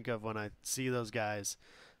thing I think of when I see those guys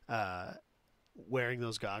wearing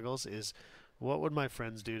those goggles is, what would my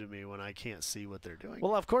friends do to me when I can't see what they're doing?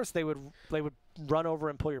 Well, of course they would run over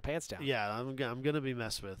and pull your pants down. Yeah, I'm going to be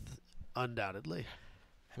messed with, undoubtedly.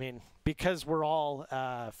 I mean, because we're all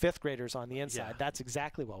fifth graders on the inside, Yeah. that's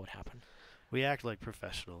exactly what would happen. We act like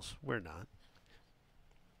professionals. We're not.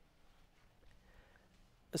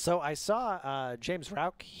 So I saw James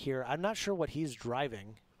Rauch here. I'm not sure what he's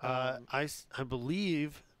driving. I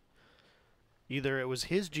believe either it was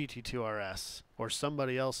his GT2 RS or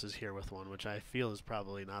somebody else is here with one, which I feel is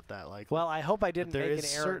probably not that likely. Well, I hope I didn't There make an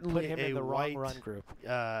is error and put certainly him in a the wrong white, run group.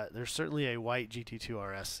 There's certainly a white GT2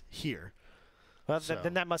 RS here. Well, So-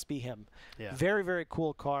 then that must be him. Yeah. Very, very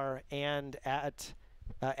cool car. And at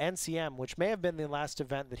NCM, which may have been the last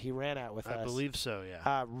event that he ran at with us. I believe so,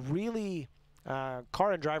 yeah. Really,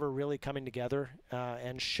 car and driver really coming together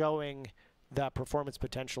and showing the performance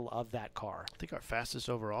potential of that car. I think our fastest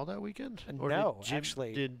overall that weekend? No,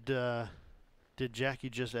 actually. Did Jackie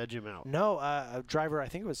just edge him out? No, a driver, I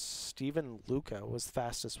think it was Steven Luca, was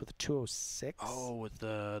fastest with a 206. Oh, with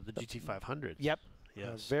the GT500. Yep.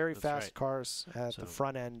 Yes, very that's fast right. cars at So the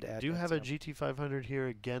front end. Do you have a GT500 here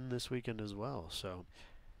again this weekend as well? So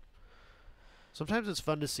Sometimes it's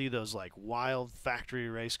fun to see those like wild factory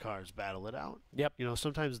race cars battle it out. Yep. You know,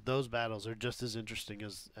 sometimes those battles are just as interesting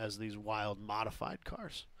as these wild modified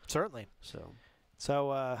cars. Certainly.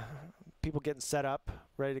 So people getting set up,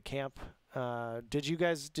 ready to camp. Did you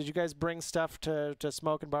guys bring stuff to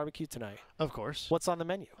smoke and barbecue tonight? Of course. What's on the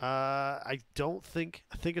menu? I think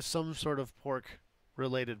it's some sort of pork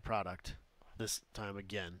related product this time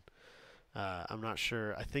again. I'm not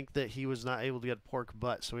sure. I think that he was not able to get pork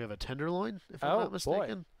butt, so we have a tenderloin, if I'm not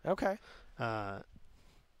mistaken. Boy. Okay. But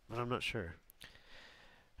I'm not sure.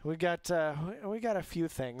 We got a few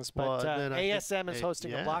things, but ASM is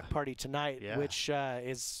hosting a block party tonight, which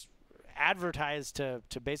is advertised to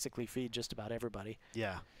basically feed just about everybody.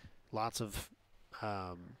 Yeah, lots of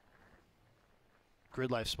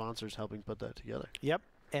GRIDLIFE sponsors helping put that together. Yep,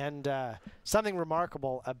 and something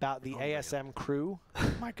remarkable about the ASM crew.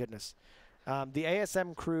 My goodness, the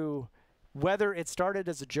ASM crew, whether it started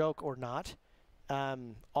as a joke or not,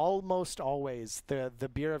 almost always the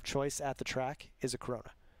beer of choice at the track is a Corona.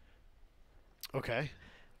 Okay.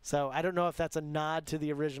 So I don't know if that's a nod to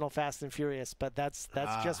the original Fast and Furious, but that's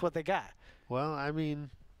just what they got. Well, I mean,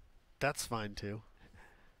 that's fine too.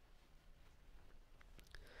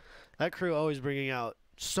 That crew always bringing out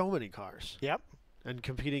so many cars. Yep. And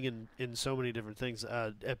competing in so many different things.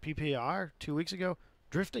 At PPR 2 weeks ago,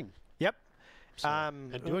 drifting. Yep. So,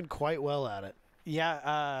 and doing quite well at it.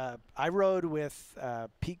 Yeah. I rode with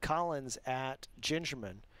Pete Collins at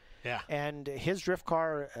Gingerman. Yeah. And his drift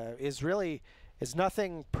car is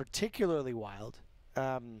nothing particularly wild,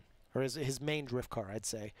 or his main drift car, I'd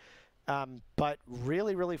say, but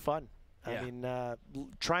really, really fun. Yeah. I mean,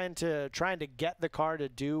 trying to get the car to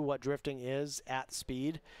do what drifting is at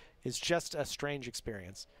speed is just a strange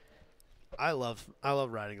experience. I love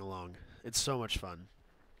riding along. It's so much fun.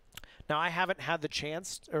 Now, I haven't had the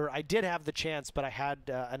chance, or I did have the chance, but I had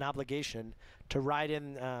an obligation to ride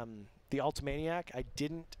in the Ultimaniac. I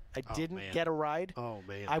didn't get a ride. Oh,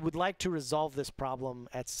 man. I would like to resolve this problem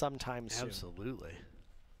at some time soon. Absolutely.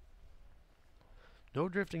 No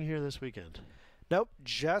drifting here this weekend. Nope,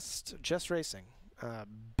 just racing.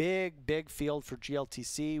 Big field for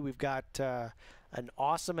GLTC. We've got an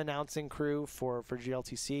awesome announcing crew for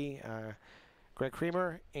GLTC. Greg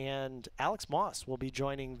Creamer and Alex Moss will be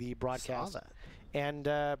joining the broadcast. Saw that.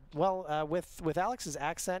 And with Alex's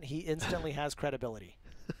accent, he instantly has credibility.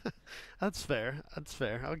 That's fair.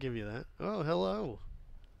 I'll give you that. Oh, hello.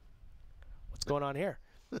 What's going on here?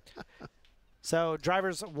 So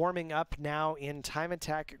drivers warming up now in Time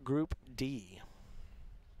Attack Group D.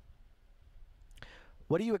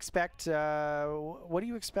 What do you expect? What do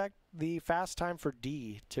you expect the fast time for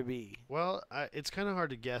D to be? Well, it's kind of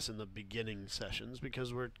hard to guess in the beginning sessions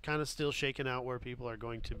because we're kind of still shaking out where people are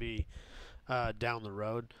going to be down the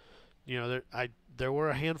road. You know, there were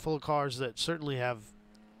a handful of cars that certainly have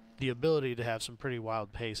the ability to have some pretty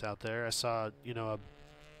wild pace out there. I saw, you know,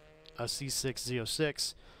 a C6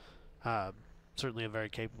 Z06, certainly a very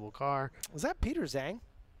capable car. Was that Peter Zhang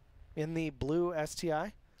in the blue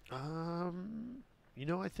STI? You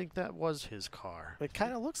know, I think that was his car. It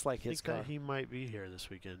kind of looks like his car. He might be here this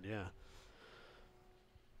weekend, yeah.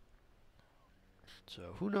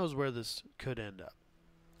 So who knows where this could end up?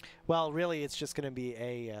 Well, really, it's just going to be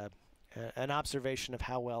an observation of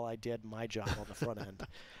how well I did my job on the front end.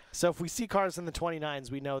 So if we see cars in the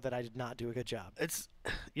 29s, we know that I did not do a good job. It's,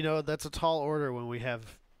 you know, that's a tall order when we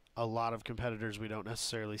have a lot of competitors we don't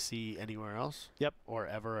necessarily see anywhere else. Yep. Or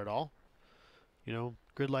ever at all. You know,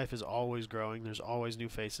 GRIDLIFE is always growing. There's always new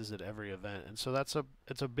faces at every event. And so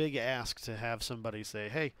it's a big ask to have somebody say,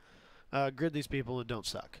 hey, grid these people and don't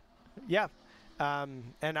suck. Yeah.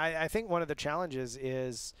 And I think one of the challenges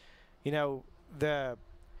is, you know,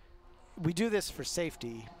 we do this for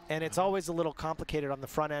safety, and it's always a little complicated on the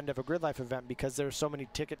front end of a GRIDLIFE event because there are so many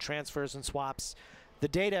ticket transfers and swaps. The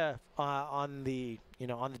data on the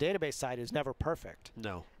database side is never perfect.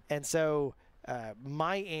 No. And so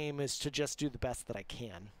my aim is to just do the best that I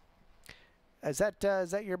can. Is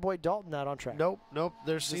that your boy Dalton out on track? Nope.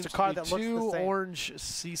 There's just a car that looks the two same. orange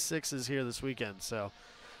C6s here this weekend. So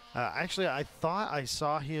actually, I thought I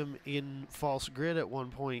saw him in false grid at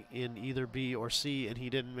one point in either B or C, and he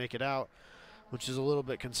didn't make it out, which is a little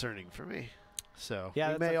bit concerning for me. So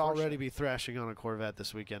yeah, he may already be thrashing on a Corvette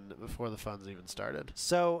this weekend before the fun's even started.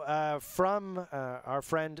 So from our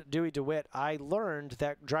friend Dewey DeWitt, I learned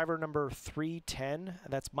that driver number 310,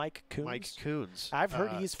 that's Mike Coons. Mike Coons. I've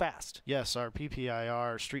heard he's fast. Yes, our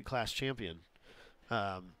PPIR street class champion.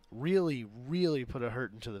 Really put a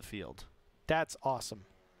hurt into the field. That's awesome.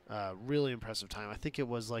 Really impressive time. I think it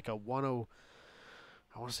was like a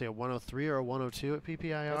I want to say a 103 or a 102 at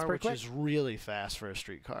PPIR, which quick. is really fast for a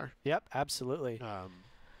street car. Yep, absolutely.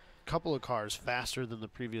 Couple of cars faster than the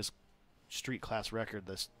previous street class record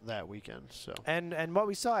that weekend. So and what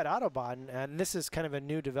we saw at Autobahn, and this is kind of a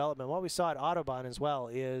new development, what we saw at Autobahn as well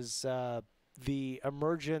is the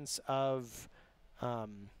emergence of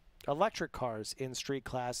electric cars in street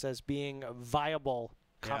class as being viable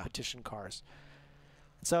competition cars.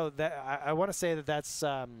 So that I want to say that that's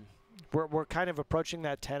we're kind of approaching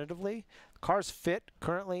that tentatively. Cars fit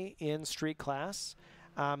currently in street class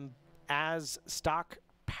as stock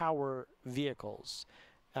power vehicles.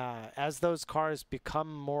 As those cars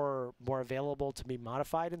become more available to be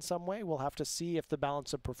modified in some way, we'll have to see if the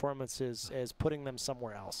balance of performance is putting them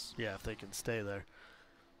somewhere else. yeah, if they can stay there.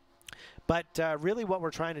 But really what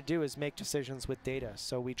we're trying to do is make decisions with data.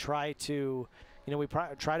 So we try to,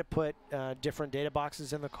 try to put different data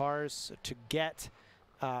boxes in the cars to get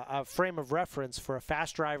a frame of reference for a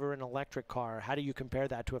fast driver in an electric car. How do you compare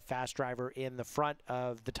that to a fast driver in the front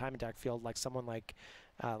of the time attack field, like someone like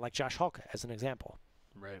Josh Hulka, as an example?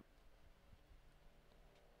 Right.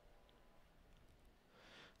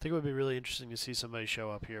 I think it would be really interesting to see somebody show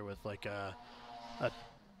up here with like a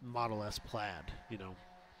Model S Plaid,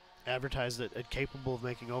 advertised it capable of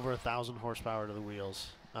making over 1,000 horsepower to the wheels.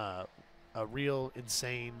 A real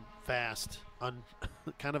insane, fast,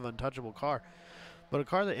 kind of untouchable car, but a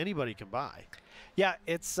car that anybody can buy. Yeah,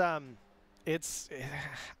 they're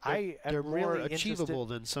more really achievable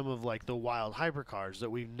than some of like the wild hypercars that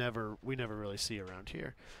we never really see around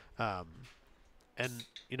here. And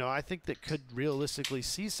I think that could realistically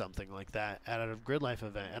see something like that at a GRIDLIFE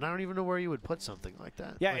event, and I don't even know where you would put something like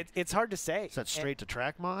that. Yeah, like, it's hard to say. Is that straight to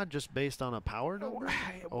track mod, just based on a power number?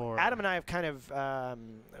 Or Adam and I have kind of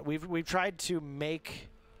we've tried to make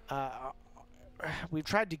we've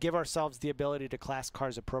tried to give ourselves the ability to class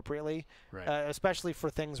cars appropriately, right. Especially for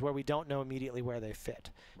things where we don't know immediately where they fit.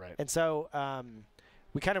 Right. And so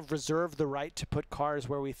we kind of reserve the right to put cars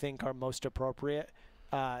where we think are most appropriate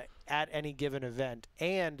at any given event.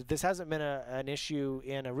 And this hasn't been an issue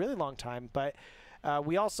in a really long time, but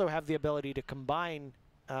we also have the ability to combine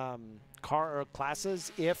car or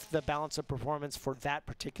classes if the balance of performance for that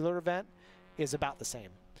particular event is about the same.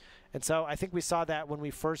 And so I think we saw that when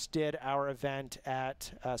we first did our event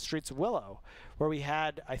at Streets of Willow, where we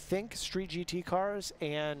had, I think, street GT cars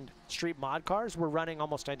and street mod cars were running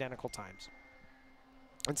almost identical times.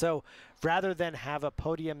 And so rather than have a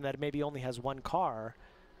podium that maybe only has one car,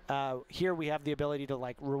 here we have the ability to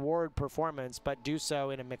like reward performance, but do so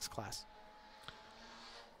in a mixed class.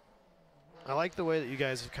 I like the way that you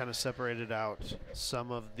guys have kind of separated out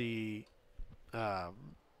some of the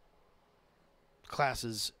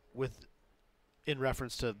classes in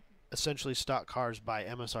reference to essentially stock cars by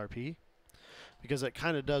MSRP, because it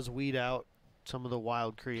kind of does weed out some of the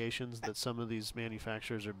wild creations that some of these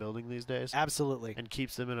manufacturers are building these days. Absolutely. And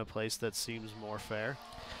keeps them in a place that seems more fair.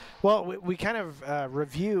 Well, we kind of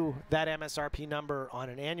review that MSRP number on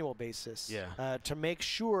an annual basis to make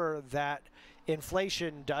sure that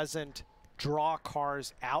inflation doesn't draw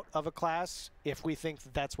cars out of a class if we think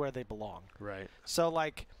that that's where they belong. Right. So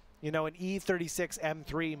like, an E36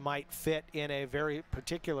 M3 might fit in a very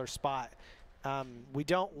particular spot. We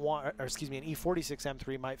don't want, or excuse me, an E46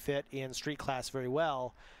 M3 might fit in street class very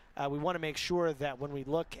well. We want to make sure that when we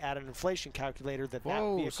look at an inflation calculator that that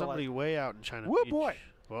vehicle... somebody way out in China Woo Beach. Boy!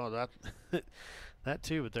 Well, that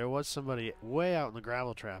too, but there was somebody way out in the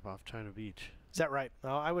gravel trap off China Beach. Is that right?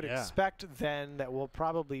 Well, I would expect then that we'll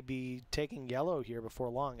probably be taking yellow here before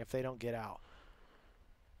long if they don't get out.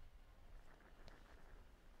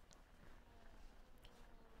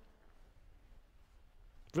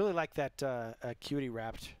 Really like that cutie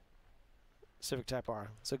wrapped Civic Type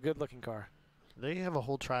R. It's a good looking car. They have a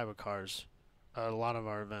whole tribe of cars at a lot of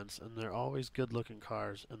our events, and they're always good looking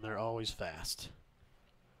cars, and they're always fast.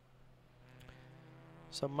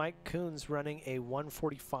 So Mike Coon's running a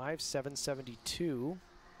 145 772.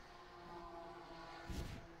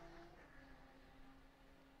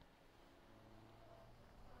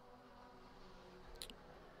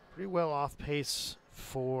 Pretty well off pace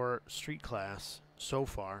for street class so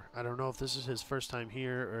far. I don't know if this is his first time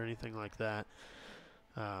here or anything like that.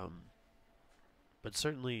 But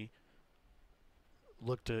certainly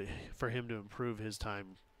look for him to improve his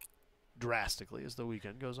time drastically as the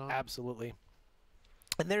weekend goes on. Absolutely.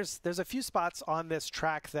 And there's a few spots on this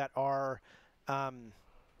track that are a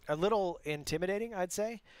little intimidating, I'd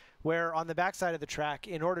say, where on the backside of the track,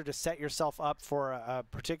 in order to set yourself up for a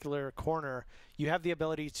particular corner, you have the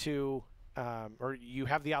ability to or you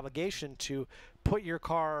have the obligation to put your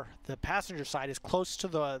car, the passenger side, as close to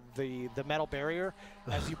the metal barrier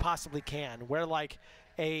as you possibly can. Where like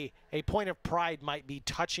a point of pride might be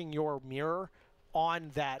touching your mirror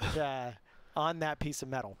on that on that piece of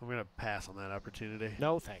metal. I'm gonna pass on that opportunity.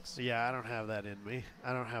 No thanks. Yeah, I don't have that in me.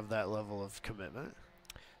 I don't have that level of commitment.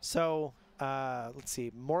 So let's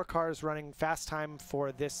see. More cars running. Fast time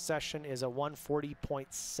for this session is a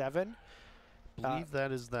 140.7. I believe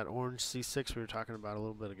that is that orange C6 we were talking about a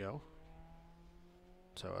little bit ago.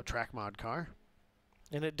 So a track mod car.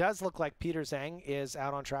 And it does look like Peter Zhang is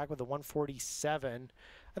out on track with a 147.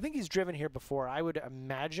 I think he's driven here before. I would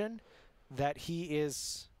imagine that he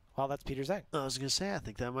is, well, that's Peter Zhang. I was going to say, I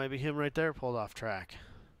think that might be him right there pulled off track.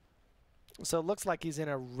 So it looks like he's in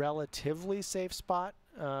a relatively safe spot,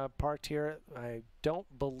 parked here. I don't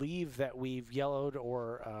believe that we've yellowed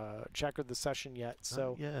or checkered the session yet.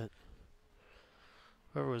 So not yet.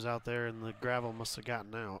 Whoever was out there in the gravel must have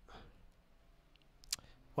gotten out.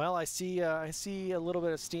 well, I see a little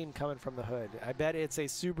bit of steam coming from the hood. I bet it's a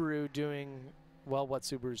Subaru doing, well, what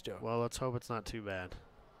Subaru's doing. Well, let's hope it's not too bad.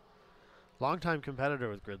 Longtime competitor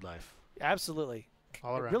with GRIDLIFE. Absolutely.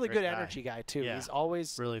 All around really great good guy. energy guy too. Yeah. He's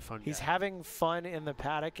always Really fun he's guy. having fun in the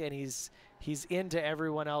paddock, and he's into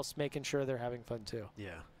everyone else making sure they're having fun too.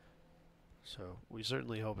 Yeah. So we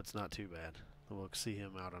certainly hope it's not too bad. We'll see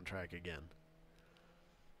him out on track again.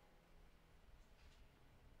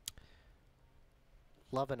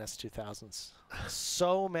 Loving S2000s.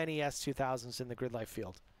 So many S2000s in the GRIDLIFE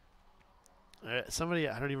field. Somebody,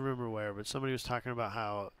 I don't even remember where, but somebody was talking about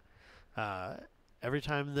how every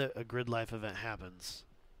time that a GRIDLIFE event happens,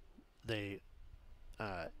 they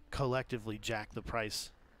collectively jack the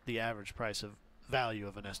price, the average price of value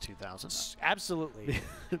of an S2000. Absolutely.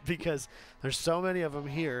 Because there's so many of them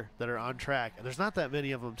here that are on track, and there's not that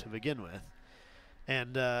many of them to begin with.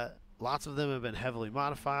 And lots of them have been heavily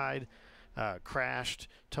modified, crashed,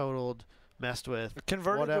 totaled, messed with,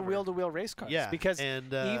 Converted whatever. to wheel-to-wheel race cars. Yeah, Because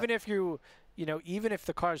and even if even if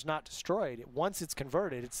the car's not destroyed, once it's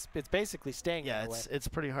converted, it's basically staying yeah, that way. it's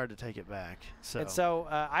pretty hard to take it back. So, And so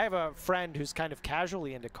I have a friend who's kind of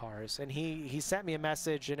casually into cars, and he sent me a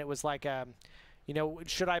message, and it was like,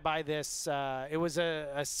 should I buy this? It was a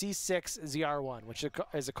C6 ZR1, which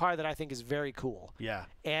is a car that I think is very cool. yeah,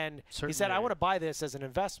 And he Certainly. said, I want to buy this as an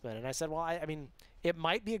investment. And I said, well, I mean, it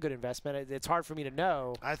might be a good investment. It's hard for me to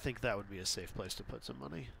know. I think that would be a safe place to put some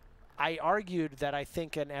money. I argued that I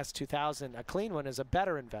think an S2000, a clean one, is a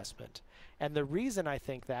better investment. And the reason I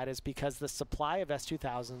think that is because the supply of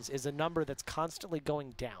S2000s is a number that's constantly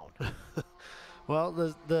going down. Well,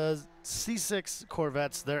 the C6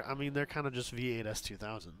 Corvettes, they're kind of just V8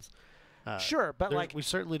 S2000s. Sure, but like we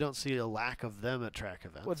certainly don't see a lack of them at track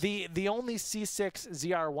events. well, the only C6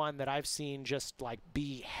 ZR1 that I've seen just like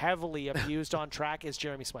be heavily abused on track is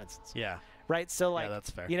Jeremy Swenson's. Yeah, Right? So like, yeah, that's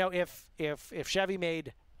fair. if Chevy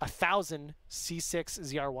made 1,000 C6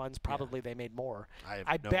 ZR1s, probably they made more.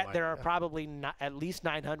 I bet there are probably at least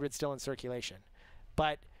 900 still in circulation.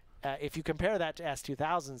 But if you compare that to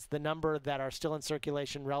S2000s, the number that are still in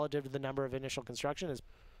circulation relative to the number of initial construction is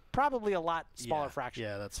probably a lot smaller fraction.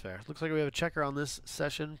 Yeah, that's fair. Looks like we have a checker on this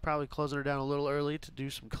session. Probably closing her down a little early to do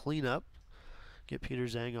some cleanup. Get Peter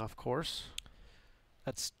Zhang off course.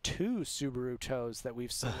 That's 2 Subaru tows that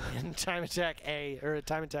we've seen in Time Attack A or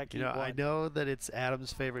Time Attack E1. I know that it's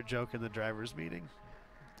Adam's favorite joke in the drivers' meeting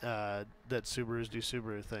that Subarus do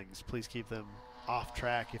Subaru things. Please keep them off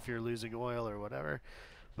track if you're losing oil or whatever.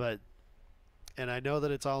 And I know that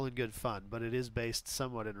it's all in good fun, but it is based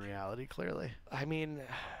somewhat in reality, clearly. I mean,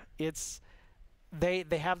 they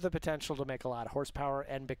have the potential to make a lot of horsepower,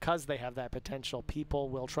 and because they have that potential, people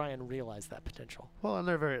will try and realize that potential. Well, and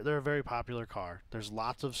they're a very popular car. There's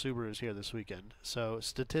lots of Subarus here this weekend, so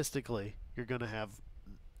statistically, you're going to have.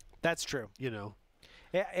 That's true.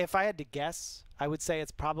 If I had to guess, I would say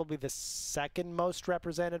it's probably the second most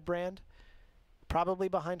represented brand, probably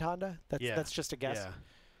behind Honda. That's just a guess.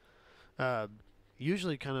 Yeah.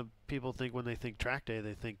 Usually, kind of people think when they think track day,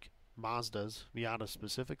 they think Mazdas, Miata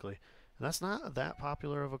specifically. And that's not that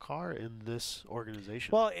popular of a car in this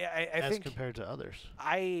organization. Well, I as think compared to others.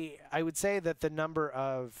 I would say that the number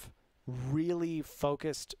of really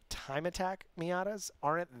focused Time Attack Miatas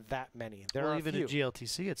aren't that many. There are even a few. at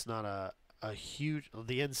GLTC, it's not a huge.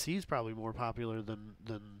 The NC is probably more popular than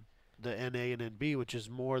the NA and NB, which is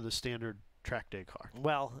more the standard track day car.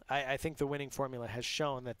 Well, I think the winning formula has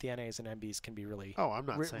shown that the NAs and NBs can be really I'm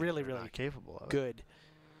not saying really they're not capable of good. it.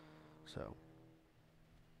 So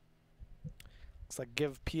Looks like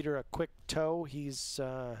give Peter a quick tow. He's,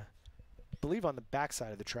 I believe, on the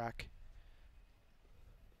backside of the track.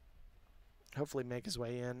 Hopefully make his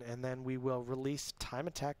way in, and then we will release Time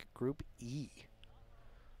Attack Group E.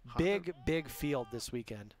 Big field this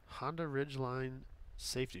weekend. Honda Ridgeline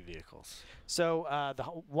Safety vehicles. So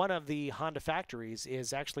one of the Honda factories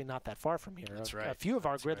is actually not that far from here. That's right. A few of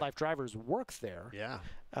our That's right. GRIDLIFE drivers work there. Yeah.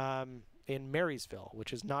 In Marysville,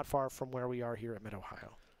 which is not far from where we are here at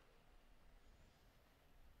Mid-Ohio.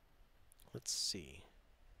 Let's see.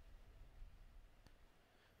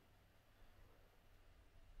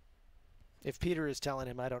 If Peter is telling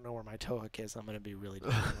him I don't know where my tow hook is, I'm going to be really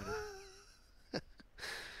disappointed.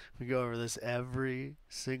 We go over this every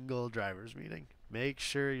single driver's meeting. Make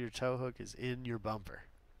sure your tow hook is in your bumper.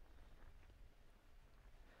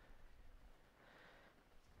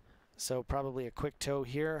 So probably a quick tow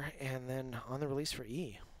here, and then on the release for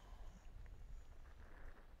E.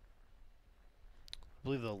 I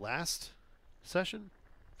believe the last session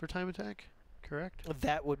for time attack, correct?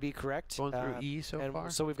 That would be correct. Going through E so far?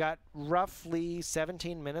 So we've got roughly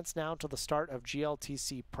 17 minutes now till the start of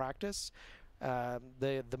GLTC practice.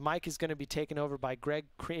 The mic is going to be taken over by Greg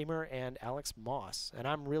Kramer and Alex Moss, and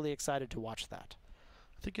I'm really excited to watch that.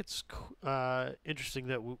 I think it's interesting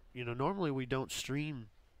that normally we don't stream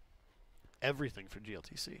everything for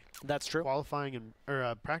GLTC. That's true. Qualifying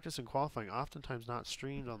and practice and qualifying oftentimes not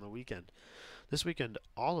streamed on the weekend. This weekend,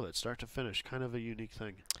 all of it, start to finish, kind of a unique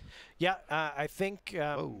thing. Yeah, I think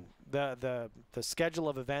the schedule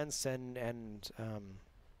of events and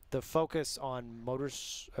the focus on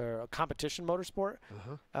competition motorsport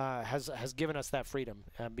has given us that freedom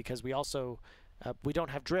because we also we don't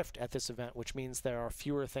have drift at this event, which means there are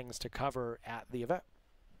fewer things to cover at the event.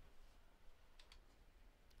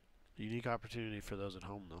 Unique opportunity for those at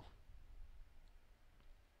home, though.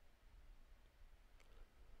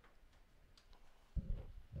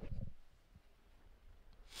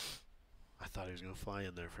 I thought he was going to fly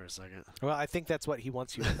in there for a second. Well, I think that's what he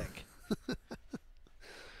wants you to think.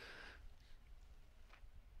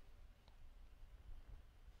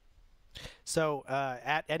 So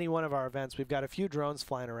at any one of our events, we've got a few drones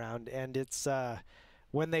flying around, and it's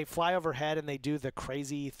when they fly overhead and they do the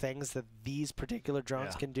crazy things that these particular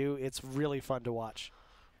drones can do, it's really fun to watch.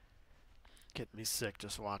 Getting me sick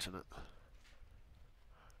just watching it.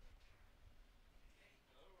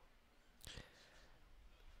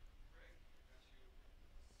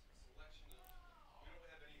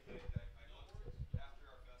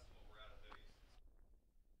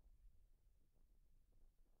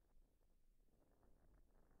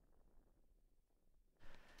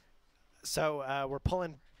 So we're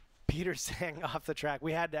pulling Peter Sang off the track.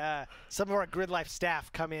 We had some of our GRIDLIFE staff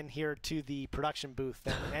come in here to the production booth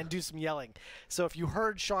and do some yelling. So if you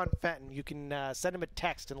heard Sean Fenton, you can send him a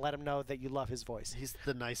text and let him know that you love his voice. He's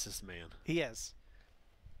the nicest man. He is.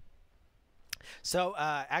 So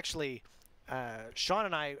actually, Sean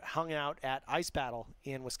and I hung out at Ice Battle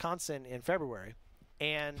in Wisconsin in February.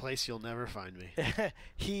 And place you'll never find me.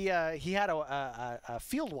 he had a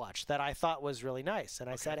field watch that I thought was really nice, and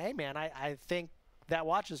I said, "Hey man, I think that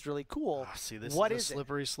watch is really cool. Oh, see, this what is a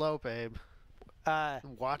slippery slope, Abe.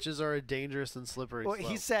 Watches are a dangerous and slippery slope.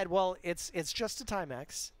 He said, "Well, it's just a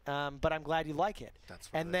Timex, but I'm glad you like it."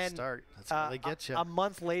 That's where they start. That's how they get you. A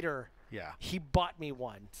month later, he bought me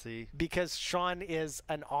one. See, because Sean is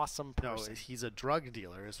an awesome person. No, he's a drug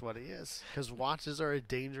dealer, is what he is. Because watches are a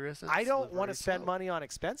dangerous. And I don't want to spend money on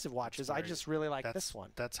expensive watches. I just really like this one.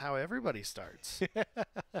 That's how everybody starts.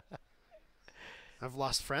 I've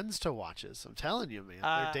lost friends to watches. I'm telling you, man.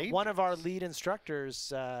 They're dangerous. One of our lead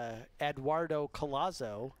instructors, Eduardo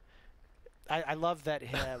Colazzo, I love that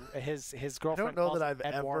his girlfriend. I don't know that I've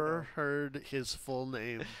Eduardo. ever heard his full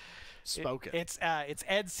name spoken. It's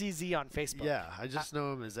Ed CZ on Facebook. Yeah, I just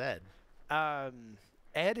know him as Ed.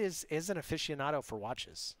 Ed is an aficionado for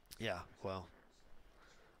watches. Yeah, well,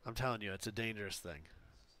 I'm telling you, it's a dangerous thing.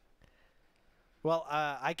 Well,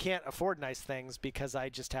 I can't afford nice things because I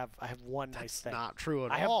have one nice thing. That's not true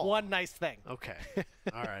at all. I have one nice thing. Okay.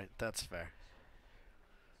 All right, that's fair.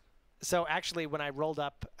 So actually, when I rolled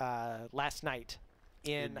up last night,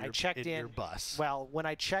 I checked in your bus. Well, when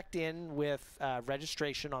I checked in with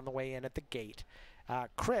registration on the way in at the gate,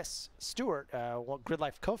 Chris Stewart,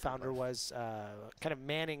 GRIDLIFE co-founder, was kind of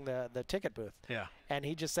manning the ticket booth. Yeah. And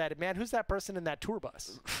he just said, "Man, who's that person in that tour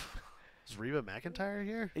bus?" Is Reba McEntire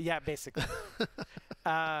here? Yeah, basically.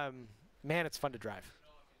 Man, it's fun to drive.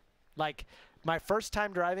 Like, my first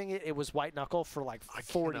time driving it, it was white knuckle for like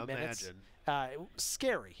 40 minutes. Imagine. It was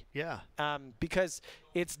scary. Yeah. Because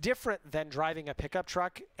it's different than driving a pickup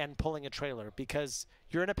truck and pulling a trailer because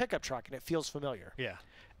you're in a pickup truck and it feels familiar. Yeah.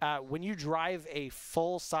 When you drive a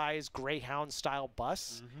full-size Greyhound-style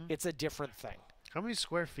bus, it's a different thing. How many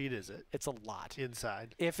square feet is it It's a lot.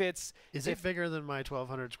 inside? If it's Is it bigger than my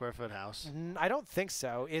 1,200 square foot house? I don't think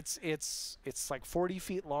so. It's like 40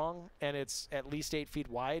 feet long and it's at least 8 feet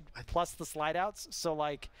wide plus the slide outs. So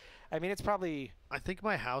like, I mean, it's probably I think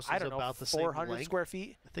my house I is don't know about the same 400 length. square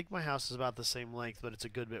feet. I think my house is about the same length, but it's a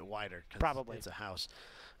good bit wider. 'Cause Probably. it's a house.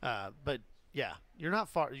 But yeah, you're not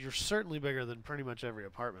far. You're certainly bigger than pretty much every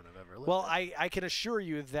apartment I've ever lived Well, in. I can assure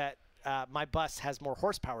you that my bus has more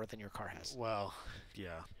horsepower than your car has. Well,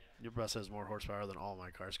 yeah. Your bus has more horsepower than all my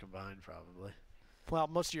cars combined, probably. Well,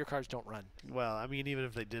 most of your cars don't run. Well, I mean, even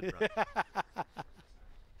if they did run.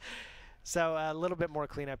 So a little bit more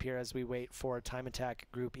cleanup here as we wait for Time Attack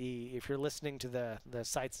Group E. If you're listening to the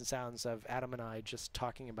sights and sounds of Adam and I just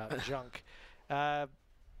talking about junk,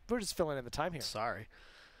 we're just filling in the time here. Sorry.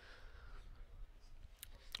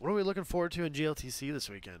 What are we looking forward to in GLTC this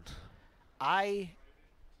weekend?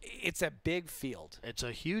 It's a big field. It's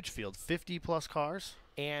a huge field, 50-plus cars.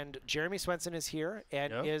 And Jeremy Swenson is here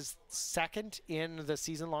and Yep. is second in the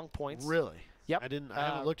season-long points. Really? Yep. I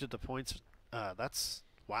haven't looked at the points. That's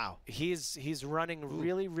wow. He's running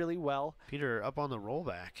really, really well. Peter up on the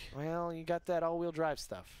rollback. Well, you got that all-wheel drive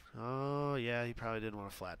stuff. Oh yeah, he probably didn't want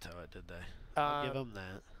to flat toe it, did they? I'll give him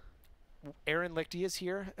that. Aaron Lichty is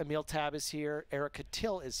here. Emil Tab is here. Erica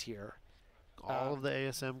Till is here. All of the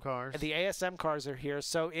ASM cars. The ASM cars are here,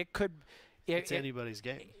 so it could. It's anybody's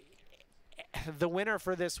game. The winner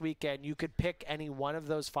for this weekend, you could pick any one of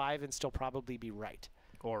those 5 and still probably be right.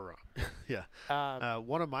 Or wrong. Yeah.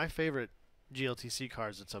 One of my favorite GLTC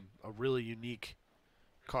cars. It's a really unique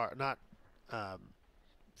car. Not for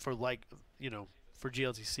for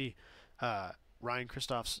GLTC. Ryan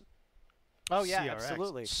Christoph's. Oh yeah, CRX.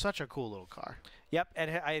 absolutely. Such a cool little car. Yep,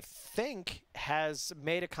 and I think has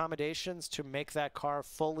made accommodations to make that car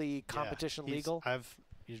fully competition legal. I've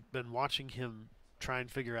been watching him try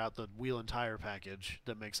and figure out the wheel and tire package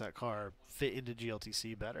that makes that car fit into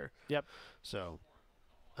GLTC better. Yep. So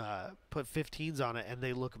put 15s on it, and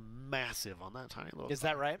they look massive on that tiny little Is car.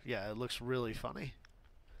 that right? Yeah, it looks really funny.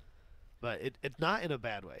 But it's not in a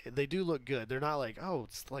bad way. They do look good. They're not like, oh,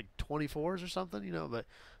 it's like 24s or something, but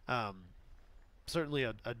certainly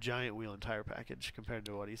a giant wheel and tire package compared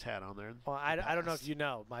to what he's had on there. Well, I don't know if you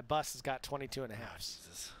know, my bus has got 22 and a half.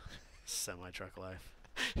 Jesus. Semi-truck life.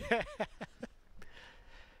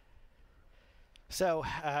 So,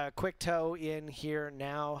 quick tow in here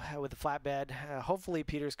now with the flatbed. Hopefully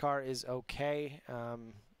Peter's car is okay.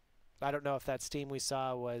 I don't know if that steam we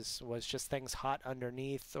saw was just things hot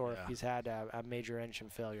underneath or if he's had a major engine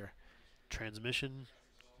failure. Transmission,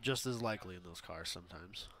 just as likely in those cars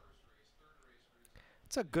sometimes.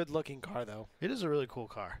 It's a good-looking car, though. It is a really cool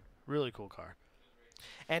car. Really cool car.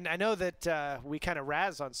 And I know that we kind of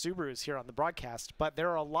razz on Subarus here on the broadcast, but there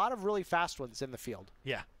are a lot of really fast ones in the field.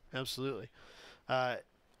 Yeah, absolutely.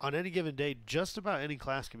 On any given day, just about any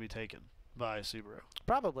class can be taken by a Subaru.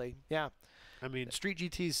 Probably, yeah. I mean, Street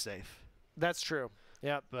GT's safe. That's true.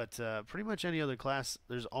 Yeah. But pretty much any other class,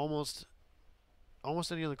 there's almost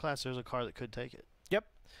any other class, there's a car that could take it. Yep.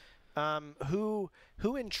 Who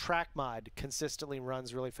in track mod consistently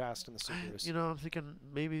runs really fast in the Subarus? I'm thinking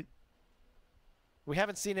maybe we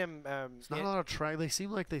haven't seen him. it's not a lot of track. They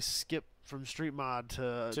seem like they skip from street mod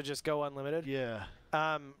to just go unlimited. Yeah.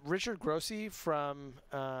 Richard Grossi from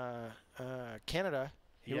Canada,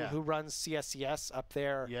 who runs CSCS up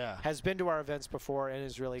there, has been to our events before and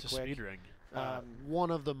is really quick. Speed ring.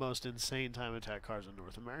 One of the most insane time attack cars in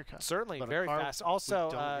North America. Certainly, but very fast.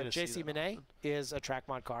 Also, JC JC Monet is a track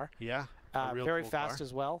mod car. Yeah. Very cool fast car.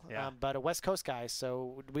 as well, Yeah. but a West Coast guy,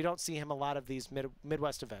 so we don't see him a lot of these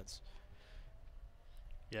Midwest events.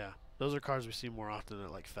 Yeah. Those are cars we see more often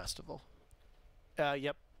at, like, festival.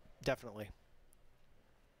 Yep, definitely.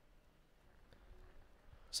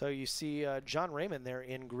 So you see John Raymond there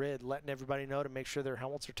in grid, letting everybody know to make sure their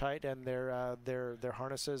helmets are tight and their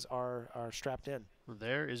harnesses are strapped in.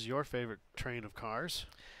 There is your favorite train of cars.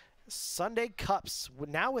 Sunday Cups,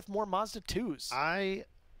 now with more Mazda 2s. I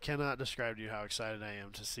cannot describe to you how excited I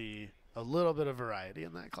am to see a little bit of variety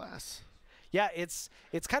in that class. Yeah, it's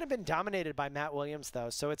kind of been dominated by Matt Williams, though,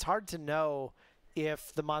 so it's hard to know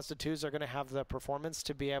if the Mazda 2s are going to have the performance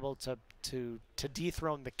to be able to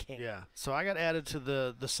dethrone the king. Yeah, so I got added to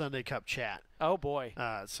the Sunday Cup chat. Oh, boy.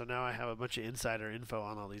 So now I have a bunch of insider info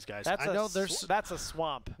on all these guys. That's that's a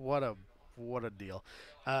swamp. What a deal.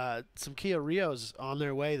 Some Kia Rios on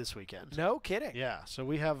their way this weekend. No kidding. Yeah, so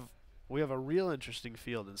we have a real interesting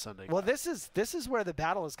field in Sunday Cup. Well, this is where the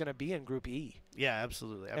battle is going to be in Group E. Yeah,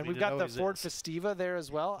 absolutely. I mean, we've got the Ford Festiva there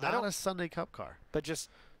as well. Not a Sunday Cup car. But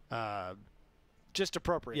just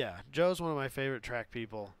appropriate. Yeah, Joe's one of my favorite track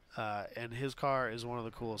people. and his car is one of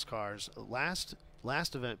the coolest cars. Last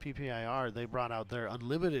event, PPIR, they brought out their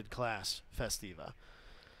unlimited class Festiva.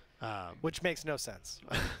 Which makes no sense.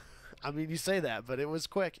 I mean, you say that, but it was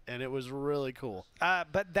quick, and it was really cool.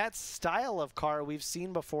 But that style of car we've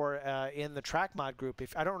seen before in the track mod group.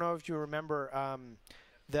 I don't know if you remember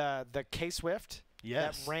the K-Swift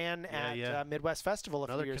that ran at Midwest Festival a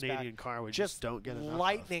few years back. Another Canadian car we just don't get enough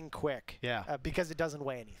lightning quick. Yeah. Because it doesn't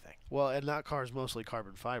weigh anything. Well, and that car is mostly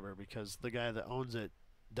carbon fiber because the guy that owns it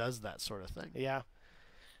does that sort of thing. Yeah.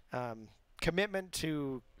 Commitment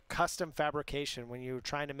to custom fabrication when you're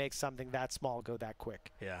trying to make something that small go that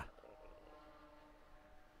quick. Yeah.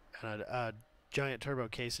 And a giant turbo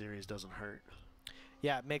K series doesn't hurt.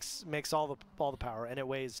 Yeah, it makes all the power, and it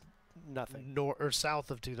weighs nothing. Or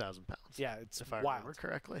south of 2,000 pounds. Yeah, it's if I wild. remember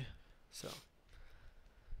correctly.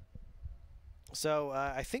 So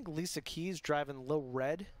I think Lisa Key's driving Lil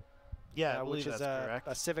Red. Yeah, which is a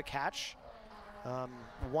Civic hatch.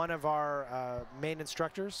 One of our main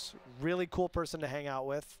instructors, really cool person to hang out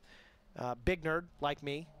with. Big nerd like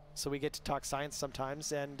me, so we get to talk science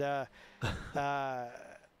sometimes. And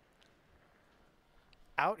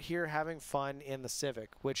out here having fun in the Civic,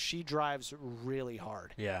 which she drives really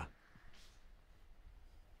hard. Yeah.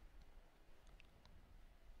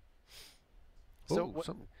 So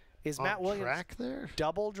is Matt Williams track there?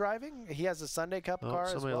 Double driving? He has a Sunday Cup car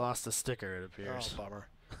as well? Somebody lost a sticker, it appears. Oh, bummer.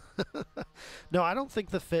 No, I don't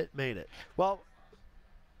think the Fit made it. Well,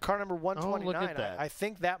 car number 129, look at that. I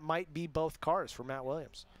think that might be both cars for Matt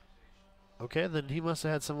Williams. Okay, then he must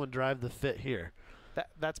have had someone drive the Fit here.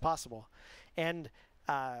 That's possible. And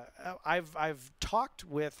I've talked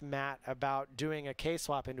with Matt about doing a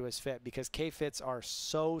K-swap into his Fit because K-Fits are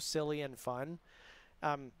so silly and fun.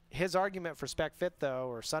 His argument for Spec Fit, though,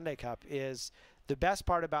 or Sunday Cup, is the best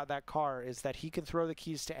part about that car is that he can throw the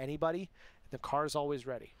keys to anybody. The car's always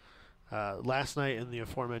ready. Last night in the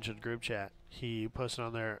aforementioned group chat, he posted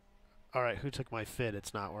on there, "All right, who took my Fit?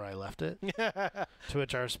 It's not where I left it." To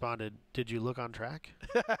which I responded, "Did you look on track?"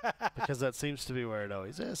 Because that seems to be where it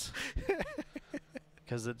always is.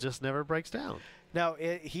 Because it just never breaks down. No,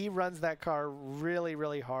 he runs that car really,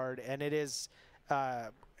 really hard, and it is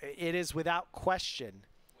without question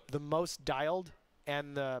the most dialed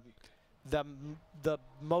and the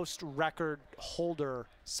most record holder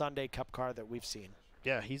Sunday Cup car that we've seen.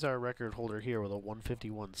 Yeah, he's our record holder here with a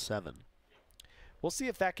 151.7. We'll see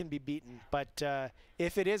if that can be beaten, but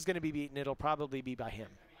if it is going to be beaten, it'll probably be by him.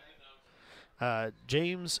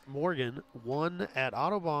 James Morgan won at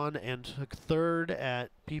Autobahn and took third at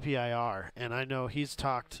PPIR, and I know he's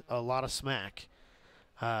talked a lot of smack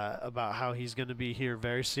about how he's going to be here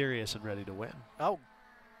very serious and ready to win. Oh,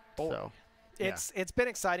 boy. So, it's been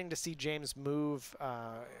exciting to see James move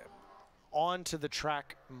onto the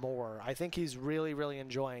track more. I think he's really, really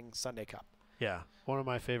enjoying Sunday Cup. Yeah, one of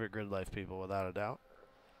my favorite Grid Life people, without a doubt.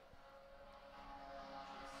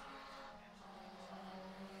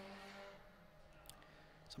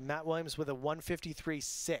 So Matt Williams with a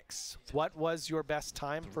 153.6. What was your best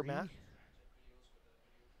time for Matt?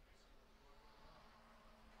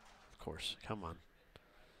 Of course, come on.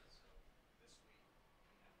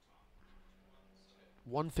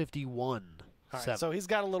 151. All right, so he's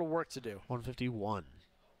got a little work to do. 151.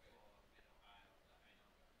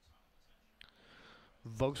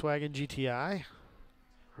 Volkswagen GTI,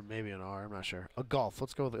 or maybe an R, I'm not sure. A Golf.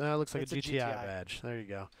 Let's go with it. Looks like a GTI badge. There you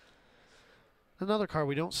go. Another car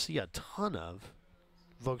we don't see a ton of,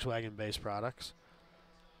 Volkswagen-based products.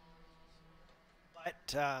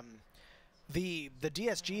 But the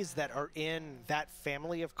DSGs that are in that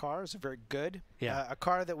family of cars are very good. Yeah. A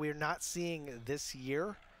car that we're not seeing this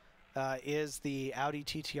year is the Audi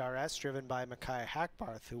TTRS driven by Micaiah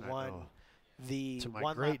Hackbarth, who won the to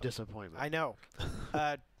my great disappointment. I know.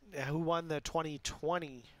 Who won the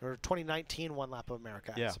 2020 or 2019 One Lap of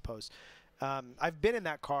America, I suppose. I've been in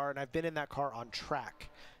that car, and I've been in that car on track.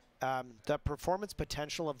 The performance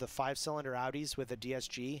potential of the 5-cylinder Audis with a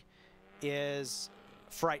DSG is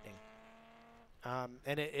frightening.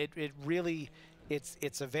 And it really,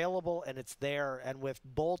 it's available and it's there. And with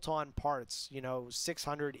bolt-on parts,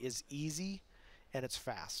 600 is easy and it's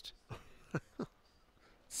fast.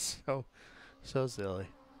 So silly.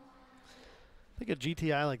 I think a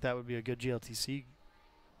GTI like that would be a good GLTC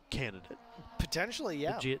candidate. Potentially,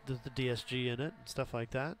 yeah. The DSG in it and stuff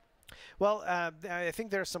like that. Well, I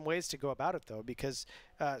think there are some ways to go about it, though, because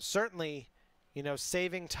certainly,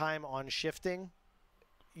 saving time on shifting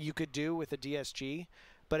you could do with a DSG.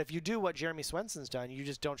 But if you do what Jeremy Swenson's done, you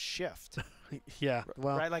just don't shift. Yeah,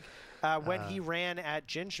 well. Right? Like when he ran at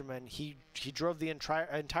Gingerman, he drove the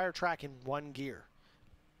entire track in one gear.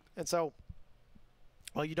 And so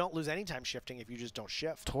Well, you don't lose any time shifting if you just don't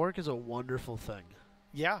shift. Torque is a wonderful thing.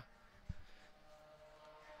 Yeah.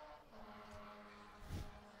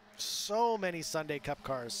 So many Sunday Cup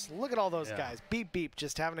cars. Look at all those guys. Beep, beep,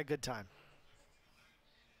 just having a good time.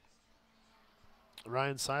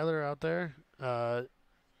 Ryan Seiler out there,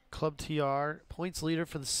 Club TR points leader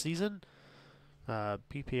for the season,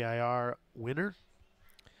 PPIR winner.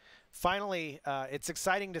 Finally, it's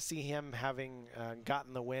exciting to see him having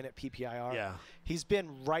gotten the win at PPIR. Yeah. He's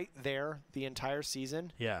been right there the entire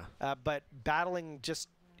season. Yeah. But battling just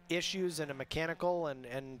issues and a mechanical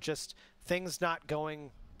and just things not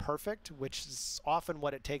going perfect, which is often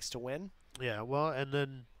what it takes to win. Yeah, well, and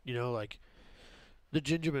then, you know, like the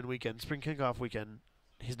Gingerman weekend, spring kickoff weekend,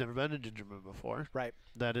 he's never been to Gingerman before. Right.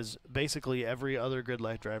 That is basically every other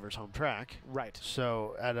GridLife driver's home track. Right.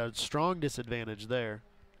 So at a strong disadvantage there.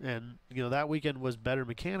 And, you know, that weekend was better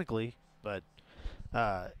mechanically, but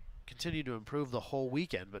continued to improve the whole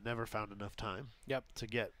weekend, but never found enough time to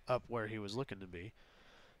get up where he was looking to be.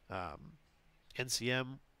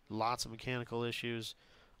 NCM, lots of mechanical issues.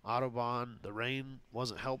 Autobahn, the rain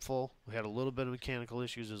wasn't helpful. We had a little bit of mechanical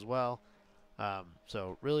issues as well.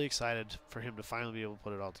 So really excited for him to finally be able to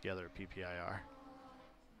put it all together at PPIR.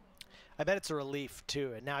 I bet it's a relief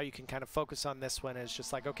too, and now you can kind of focus on this one as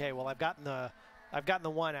just like, okay, well, I've gotten the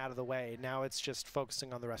one out of the way. Now it's just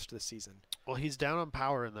focusing on the rest of the season. Well, he's down on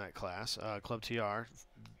power in that class, Club TR.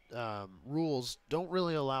 Rules don't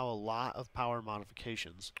really allow a lot of power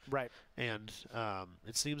modifications. Right. And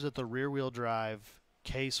it seems that the rear-wheel drive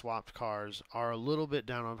K-swapped cars are a little bit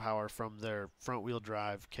down on power from their front-wheel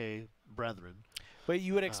drive K brethren. But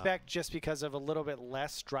you would expect just because of a little bit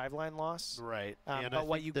less driveline loss. Right. But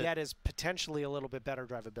what you get is potentially a little bit better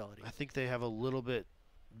drivability. I think they have a little bit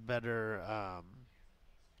better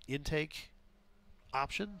intake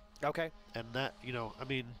option. Okay. And that, you know, I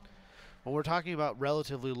mean, when we're talking about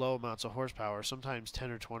relatively low amounts of horsepower, sometimes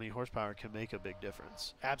 10 or 20 horsepower can make a big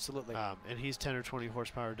difference. Absolutely. And he's 10 or 20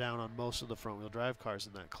 horsepower down on most of the front-wheel drive cars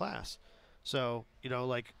in that class. So, you know,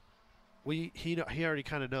 like, he already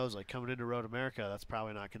kind of knows, like, coming into Road America, that's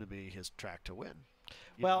probably not going to be his track to win.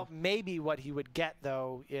 Well, maybe what he would get,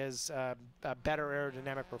 though, is a better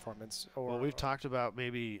aerodynamic performance. Well, we've talked about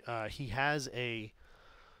maybe he has a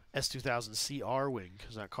S2000 CR wing,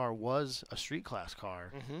 because that car was a street class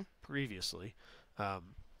car previously. And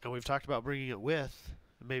we've talked about bringing it with,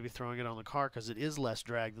 maybe throwing it on the car, because it is less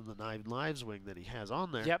drag than the 9 Lives wing that he has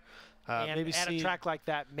on there. Yep. And maybe at a track like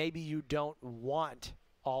that, maybe you don't want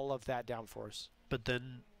all of that downforce. But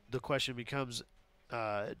then the question becomes,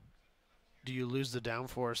 do you lose the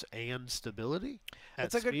downforce and stability?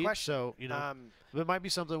 That's a good question. So, you know, it might be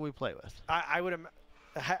something we play with. I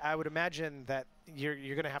would imagine that you're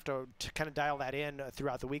going to have to kind of dial that in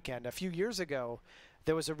throughout the weekend. A few years ago,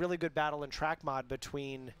 there was a really good battle in track mod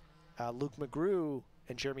between Luke McGrew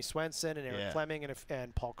and Jeremy Swenson and Eric Fleming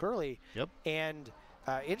and Paul Curley. Yep. And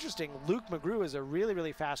interesting, Luke McGrew is a really,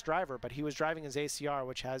 really fast driver, but he was driving his ACR,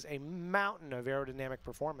 which has a mountain of aerodynamic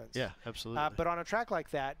performance. Yeah, absolutely. But on a track like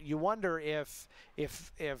that, you wonder if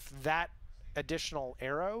that additional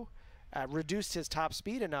aero reduced his top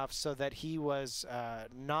speed enough so that he was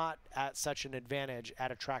not at such an advantage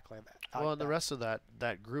at a track like that. Well, and the rest of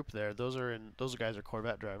that group there, those guys are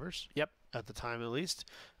Corvette drivers. Yep. At the time, at least,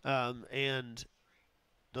 and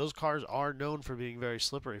those cars are known for being very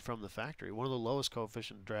slippery from the factory. One of the lowest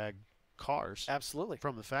coefficient drag cars. Absolutely.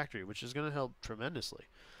 From the factory, which is going to help tremendously.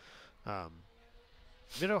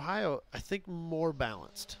 Mid-Ohio, I think more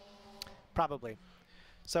balanced. Probably.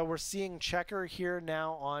 So we're seeing Checker here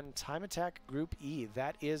now on Time Attack Group E.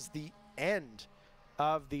 That is the end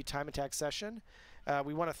of the Time Attack session.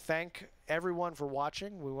 We want to thank everyone for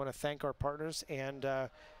watching. We want to thank our partners, and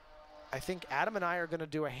I think Adam and I are going to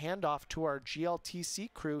do a handoff to our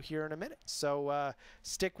GLTC crew here in a minute. So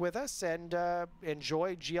stick with us and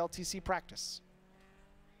enjoy GLTC practice.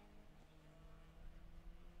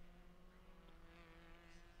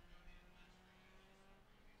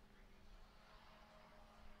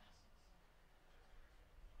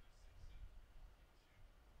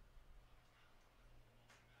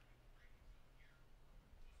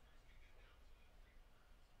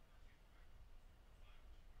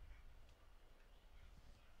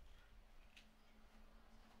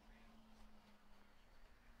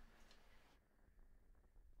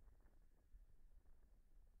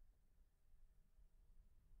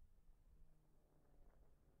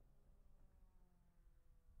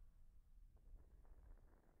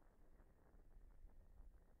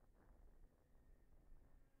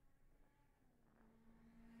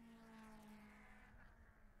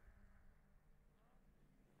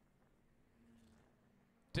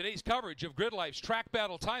 Today's coverage of GRIDLIFE's Track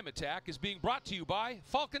Battle Time Attack is being brought to you by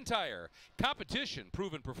Falken Tire, competition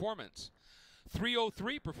proven performance.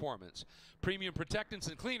 303 Performance, premium protectants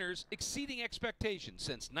and cleaners exceeding expectations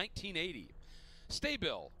since 1980.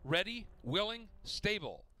 STA-BIL, ready, willing,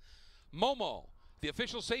 stable. MOMO, the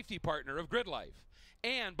official safety partner of GRIDLIFE.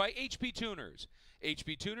 And by HP Tuners.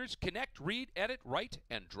 HP Tuners, connect, read, edit, write,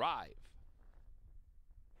 and drive.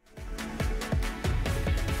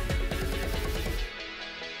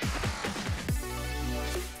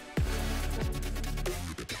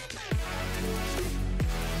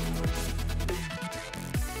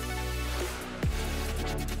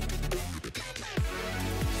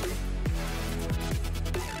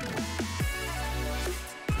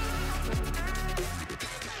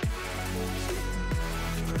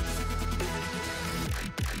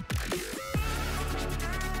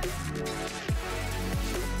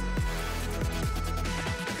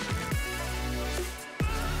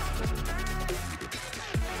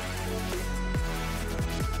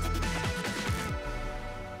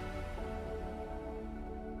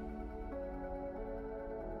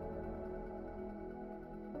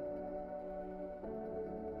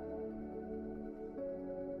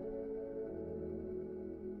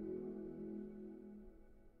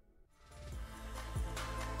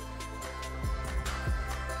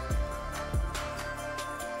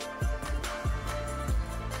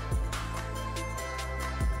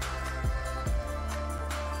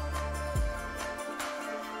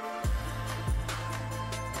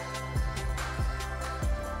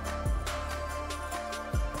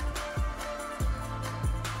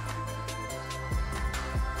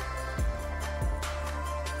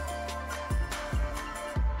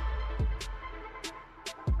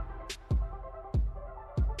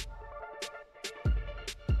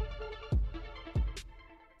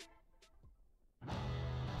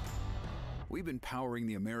 We've been powering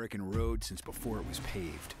the American road since before it was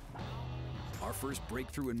paved. Our first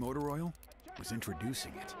breakthrough in motor oil was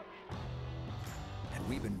introducing it. And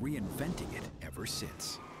we've been reinventing it ever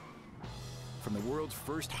since. From the world's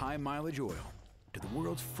first high-mileage oil to the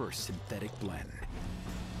world's first synthetic blend.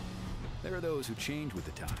 There are those who change with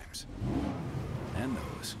the times, and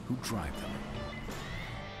those who drive them.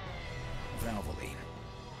 Valvoline,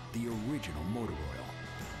 the original motor oil.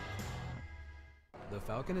 The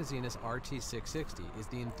Falken RT660 is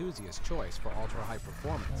the enthusiast's choice for ultra-high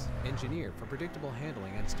performance. Engineered for predictable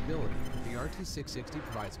handling and stability, the RT660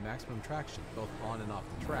 provides maximum traction both on and off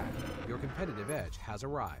the track. Your competitive edge has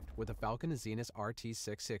arrived with the Falken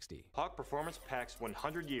RT660. Hawk Performance packs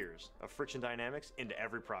 100 years of friction dynamics into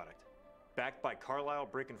every product. Backed by Carlisle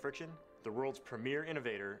Brake and Friction, the world's premier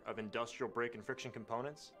innovator of industrial brake and friction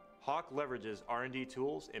components, Hawk leverages R&D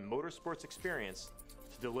tools and motorsports experience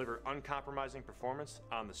to deliver uncompromising performance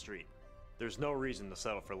on the street. There's no reason to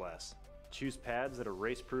settle for less. Choose pads that are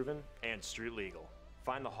race proven and street legal.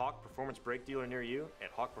 Find the Hawk Performance brake dealer near you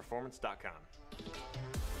at hawkperformance.com.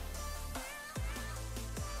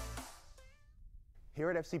 Here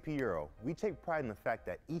at FCP Euro, we take pride in the fact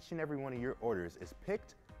that each and every one of your orders is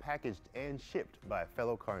picked, packaged, and shipped by a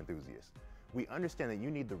fellow car enthusiast. We understand that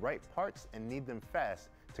you need the right parts and need them fast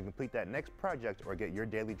to complete that next project or get your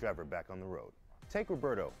daily driver back on the road. Take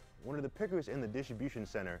Roberto, one of the pickers in the distribution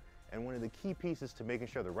center and one of the key pieces to making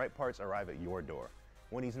sure the right parts arrive at your door.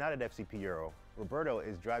 When he's not at FCP Euro, Roberto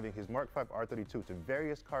is driving his Mark V R32 to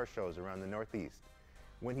various car shows around the Northeast.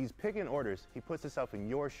 When he's picking orders, he puts himself in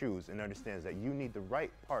your shoes and understands that you need the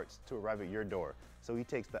right parts to arrive at your door, so he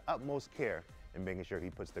takes the utmost care in making sure he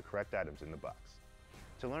puts the correct items in the box.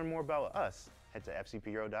 To learn more about us, head to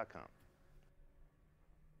fcpeuro.com.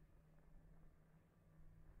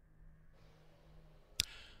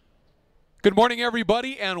 Good morning,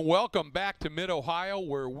 everybody, and welcome back to Mid-Ohio,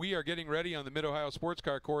 where we are getting ready on the Mid-Ohio Sports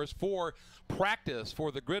Car Course for practice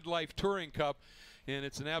for the GRIDLIFE Touring Cup. And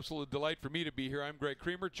it's an absolute delight for me to be here. I'm Greg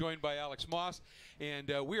Creamer, joined by Alex Moss,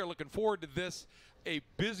 and we are looking forward to this, a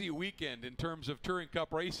busy weekend in terms of Touring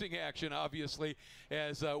Cup racing action, obviously,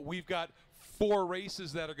 as we've got 4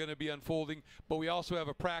 races that are going to be unfolding, but we also have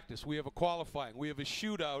a practice, we have a qualifying, we have a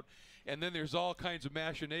shootout, and then there's all kinds of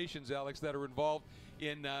machinations, Alex, that are involved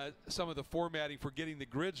in some of the formatting for getting the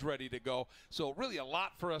grids ready to go. So really a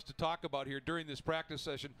lot for us to talk about here during this practice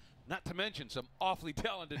session, not to mention some awfully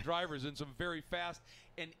talented drivers and some very fast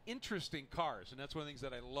and interesting cars, and that's one of the things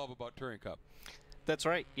that I love about Touring Cup. That's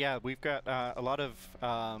right. Yeah, we've got a lot of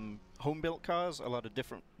home-built cars, a lot of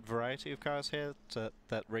different variety of cars here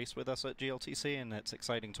that race with us at GLTC, and it's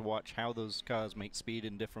exciting to watch how those cars make speed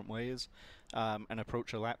in different ways and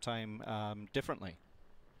approach a lap time differently.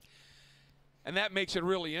 And that makes it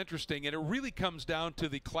really interesting, and it really comes down to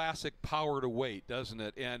the classic power to weight, doesn't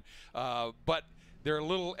it? And but there are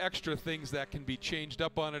little extra things that can be changed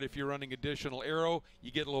up on it. If you're running additional aero,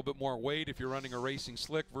 you get a little bit more weight. If you're running a racing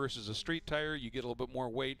slick versus a street tire, you get a little bit more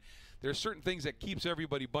weight. There are certain things that keeps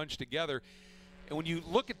everybody bunched together. And when you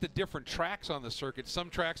look at the different tracks on the circuit,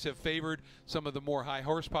 some tracks have favored some of the more high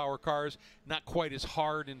horsepower cars, not quite as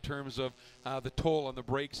hard in terms of the toll on the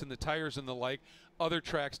brakes and the tires and the like. Other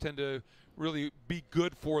tracks tend to really be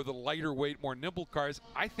good for the lighter weight, more nimble cars.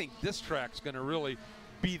 I think this track's going to really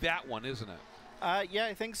be that one, isn't it? Yeah,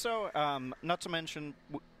 I think so. Not to mention,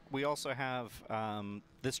 we also have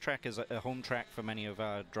this track is a home track for many of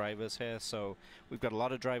our drivers here. So we've got a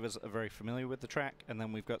lot of drivers that are very familiar with the track, and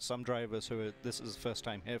then we've got some drivers who are, this is the first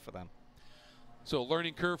time here for them. So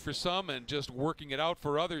learning curve for some and just working it out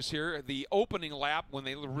for others here. The opening lap, when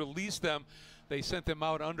they released them, they sent them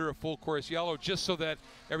out under a full course yellow just so that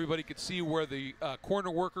everybody could see where the corner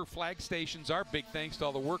worker flag stations are. Big thanks to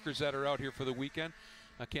all the workers that are out here for the weekend.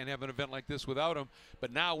 I can't have an event like this without them.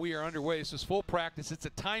 But now we are underway. This is full practice. It's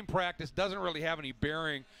a time practice. Doesn't really have any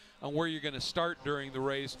bearing on where you're going to start during the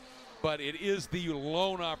race. But it is the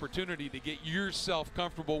lone opportunity to get yourself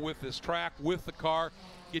comfortable with this track, with the car,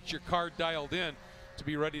 get your car dialed in to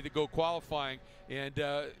be ready to go qualifying. And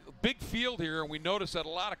big field here, and we noticed that a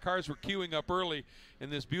lot of cars were queuing up early in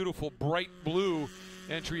this beautiful bright blue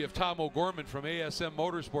entry of Tom O'Gorman from ASM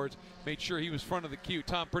Motorsports. Made sure he was front of the queue.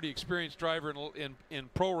 Tom, pretty experienced driver in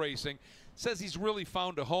pro racing. Says he's really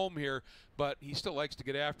found a home here, but he still likes to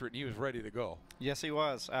get after it, and he was ready to go. Yes, he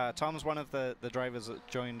was. Tom's one of the drivers that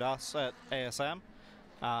joined us at ASM.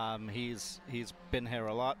 He's been here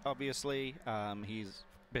a lot, obviously. He's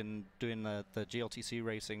been doing the GLTC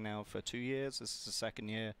racing now for 2 years. This is the second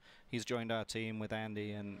year he's joined our team with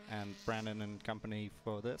Andy and Brandon and company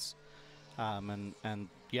for this. And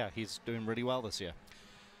yeah, he's doing really well this year.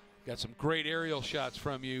 Got some great aerial shots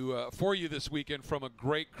from you for you this weekend from a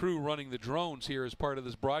great crew running the drones here as part of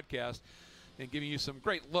this broadcast and giving you some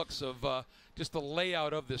great looks of just the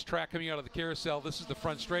layout of this track coming out of the carousel. This is the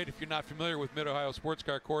front straight. If you're not familiar with Mid-Ohio Sports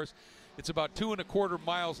Car Course, it's about 2.25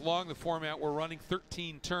 miles long, the format. We're running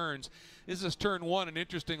 13 turns. This is turn one, and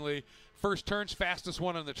interestingly, first turn's fastest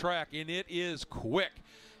one on the track, and it is quick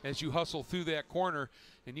as you hustle through that corner.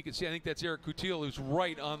 And you can see, I think that's Eric Coutil, who's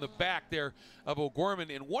right on the back there of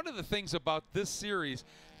O'Gorman. And one of the things about this series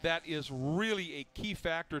that is really a key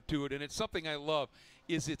factor to it, and it's something I love,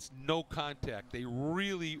 is it's no contact. They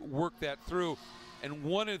really work that through. And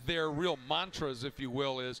one of their real mantras, if you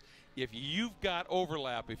will, is if you've got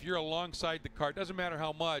overlap, if you're alongside the car, it doesn't matter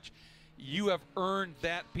how much, you have earned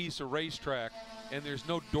that piece of racetrack. And there's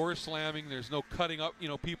no door slamming, there's no cutting up,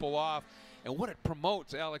 people off. And what it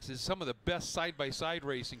promotes, Alex, is some of the best side-by-side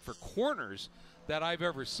racing for corners that I've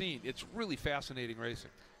ever seen. It's really fascinating racing.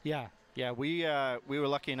 Yeah, we were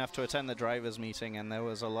lucky enough to attend the drivers' meeting, and there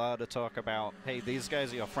was a lot of talk about, hey, these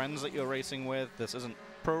guys are your friends that you're racing with. This isn't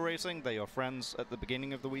pro racing. They're your friends at the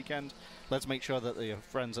beginning of the weekend. Let's make sure that they're your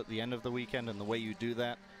friends at the end of the weekend, and the way you do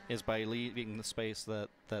that is by leaving the space that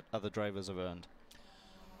other drivers have earned.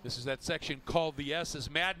 This is that section called the S's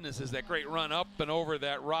Madness, is that great run up and over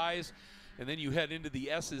that rise. And then you head into the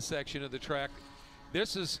S's section of the track.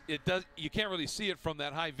 This is, you can't really see it from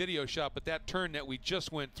that high video shot, but that turn that we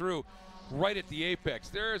just went through, right at the apex,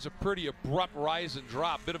 there is a pretty abrupt rise and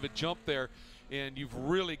drop, bit of a jump there, and you've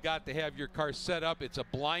really got to have your car set up. It's a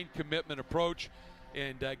blind commitment approach,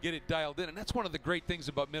 and get it dialed in. And that's one of the great things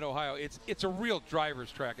about Mid-Ohio. It's a real driver's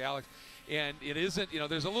track, Alex, and it isn't,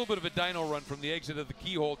 there's a little bit of a dyno run from the exit of the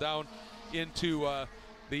keyhole down into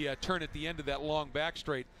the turn at the end of that long back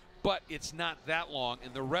straight. But it's not that long,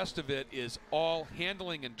 and the rest of it is all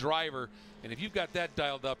handling and driver. And if you've got that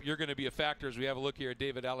dialed up, you're going to be a factor as we have a look here at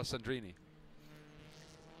David Alessandrini.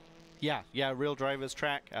 Yeah, real driver's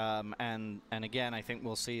track. And again, I think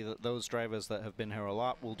we'll see that those drivers that have been here a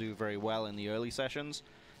lot will do very well in the early sessions.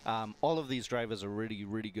 All of these drivers are really,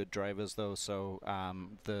 really good drivers, though. So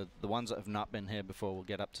the ones that have not been here before will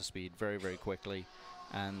get up to speed very, very quickly,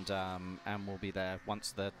 and will be there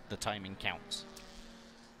once the timing counts.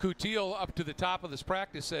 Coutil up to the top of this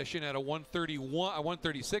practice session at a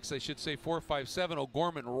 136, I should say, 4.57.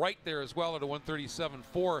 O'Gorman right there as well at a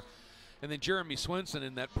 137.4. And then Jeremy Swinson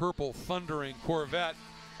in that purple thundering Corvette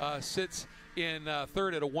sits in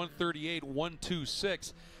third at a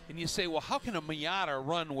 138.126. And you say, well, how can a Miata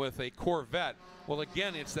run with a Corvette? Well,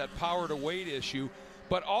 again, it's that power to weight issue,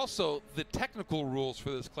 but also the technical rules for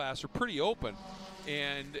this class are pretty open.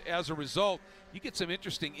 And as a result, you get some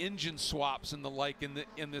interesting engine swaps and the like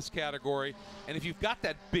in this category. And if you've got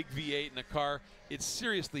that big V8 in a car, it's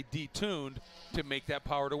seriously detuned to make that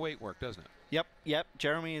power to weight work, doesn't it? Yep.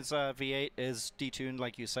 Jeremy's V8 is detuned,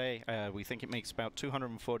 like you say. We think it makes about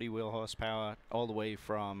 240 wheel horsepower, all the way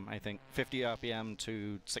from, I think, 50 RPM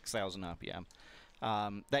to 6,000 RPM.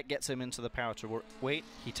 That gets him into the power to weight.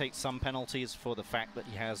 He takes some penalties for the fact that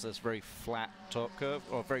he has this very flat torque curve,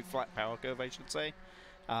 or very flat power curve, I should say.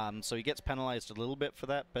 So he gets penalized a little bit for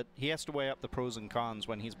that, but he has to weigh up the pros and cons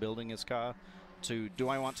when he's building his car to, do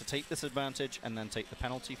I want to take this advantage and then take the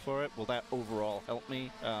penalty for it? Will that overall help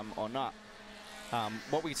me or not?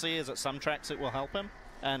 What we see is at some tracks it will help him,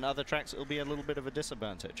 and other tracks it will be a little bit of a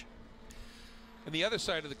disadvantage. And the other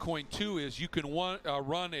side of the coin too is you can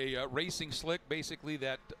run a racing slick, basically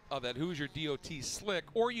that Hoosier DOT slick,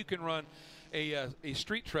 or you can run a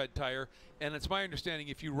street tread tire. And it's my understanding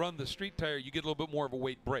if you run the street tire, you get a little bit more of a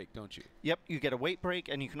weight break, don't you? Yep, you get a weight break,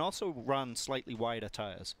 and you can also run slightly wider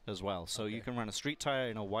tires as well. So you can run a street tire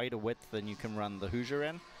in a wider width than you can run the Hoosier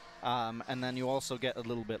in, and then you also get a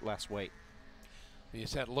little bit less weight. You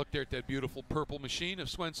just had a look there at that beautiful purple machine of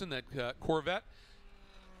Swenson, that Corvette,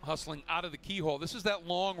 hustling out of the keyhole. This is that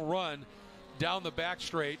long run down the back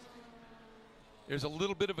straight. There's a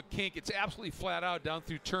little bit of a kink. It's absolutely flat out down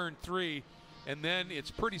through turn 3, and then it's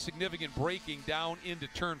pretty significant braking down into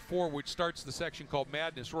turn 4, which starts the section called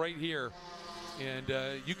Madness right here.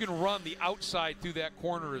 And you can run the outside through that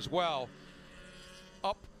corner as well.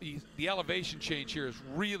 Up the elevation change here is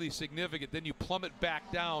really significant. Then you plummet back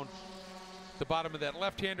down the bottom of that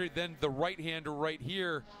left-hander, then the right-hander right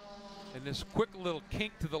here, and this quick little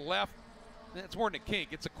kink to the left. It's more than a kink,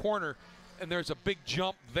 it's a corner, and there's a big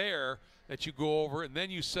jump there that you go over, and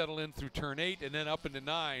then you settle in through turn 8 and then up into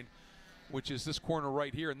 9, which is this corner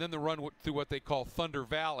right here, and then the run through what they call Thunder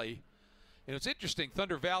Valley. And it's interesting,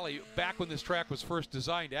 Thunder Valley, back when this track was first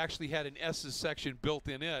designed, actually had an S's section built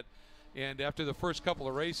in it, and after the first couple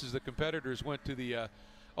of races, the competitors went to the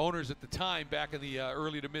owners at the time back in the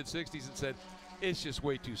early to mid 60s and said it's just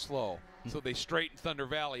way too slow. So they straightened Thunder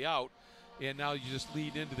Valley out, and now you just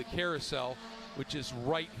lead into the carousel, which is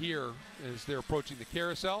right here as they're approaching the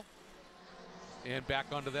carousel, and back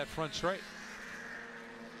onto that front straight.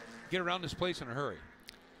 Get around this place in a hurry.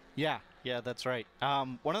 Yeah, that's right.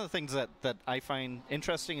 One of the things that I find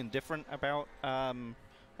interesting and different about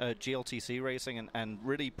GLTC racing and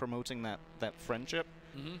really promoting that friendship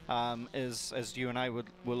is, as you and I were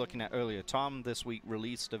looking at earlier, Tom this week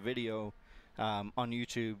released a video on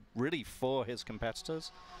YouTube really for his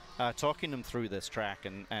competitors, talking them through this track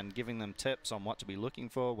and giving them tips on what to be looking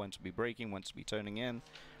for, when to be braking, when to be turning in,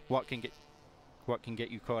 what can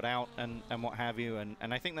get you caught out, and what have you, and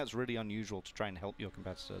I think that's really unusual to try and help your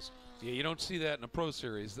competitors. Yeah, you don't see that in a Pro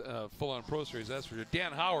Series, full-on Pro Series, that's for sure.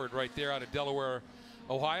 Dan Howard right there out of Delaware,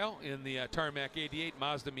 Ohio, in the Tarmac 88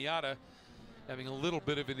 Mazda Miata, having a little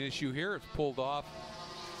bit of an issue here. It's pulled off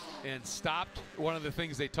and stopped. One of the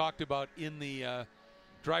things they talked about in the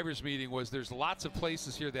drivers meeting was there's lots of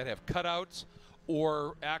places here that have cutouts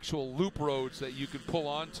or actual loop roads that you can pull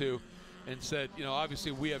onto, and said, you know,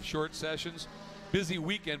 obviously we have short sessions, busy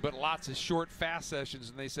weekend, but lots of short, fast sessions,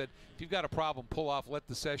 and they said, if you've got a problem, pull off, let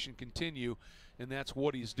the session continue, and that's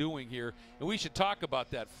what he's doing here. And we should talk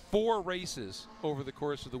about that. 4 races over the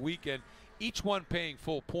course of the weekend, each one paying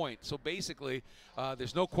full point. So basically,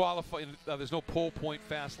 there's no there's no pole point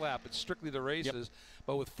fast lap. It's strictly the races. Yep.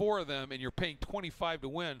 But with 4 of them, and you're paying 25 to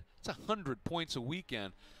win, it's 100 points a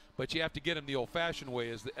weekend. But you have to get them the old-fashioned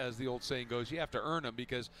way, as the old saying goes. You have to earn them,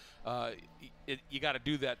 because you got to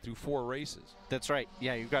do that through 4 races. That's right.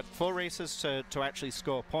 Yeah, you've got 4 races to actually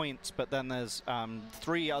score points, but then there's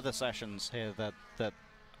 3 other sessions here that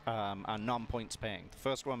are non-points paying. The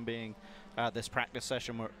first one being this practice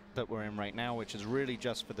session that we're in right now, which is really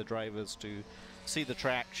just for the drivers to see the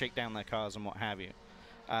track, shake down their cars, and what have you.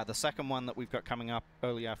 The second one that we've got coming up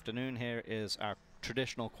early afternoon here is our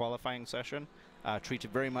traditional qualifying session,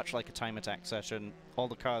 treated very much like a time attack session. All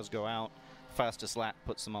the cars go out, fastest lap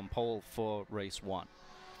puts them on pole for race 1.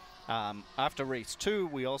 After race 2,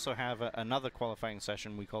 we also have another qualifying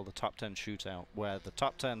session we call the top 10 shootout, where the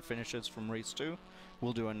top 10 finishes from race 2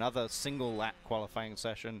 will do another single lap qualifying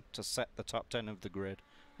session to set the top 10 of the grid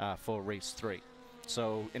for race 3.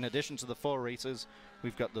 So in addition to the 4 races,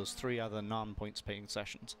 we've got those 3 other non-points paying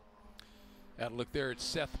sessions. That look there at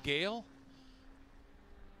Seth Gale,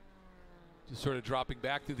 just sort of dropping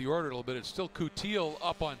back through the order a little bit. It's still Coutil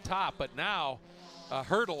up on top, but now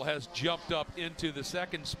Hurdle has jumped up into the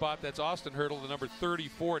second spot. That's Austin Hurdle, the number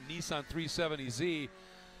 34 Nissan 370Z.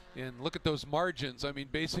 And look at those margins. I mean,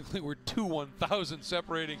 basically we're 2 1,000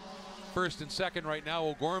 separating first and second right now.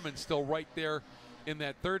 O'Gorman's still right there in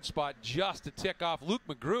that third spot just to tick off. Luke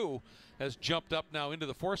McGrew has jumped up now into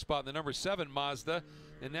the fourth spot in the number 7 Mazda,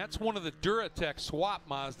 and that's one of the Duratec swap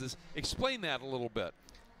Mazdas. Explain that a little bit.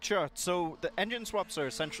 Sure. So the engine swaps are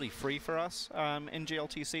essentially free for us in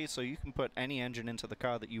GLTC, so you can put any engine into the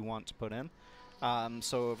car that you want to put in.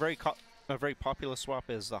 So a very popular swap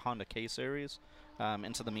is the Honda K series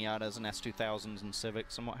into the Miatas and S2000s and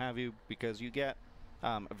Civics and what have you, because you get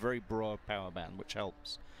a very broad power band, which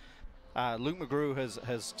helps. Luke McGrew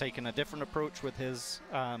has taken a different approach with his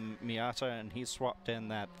Miata, and he's swapped in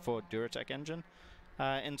that Ford Duratec engine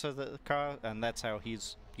into the car, and that's how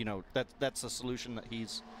he's, that's the solution that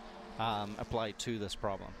he's applied to this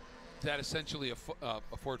problem. Is that essentially a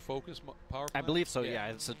Ford Focus power plant? I believe so, yeah.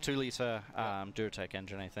 It's a 2-liter Duratec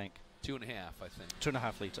engine, I think. 2.5, I think.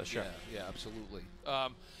 2.5 liters, sure. Yeah, absolutely.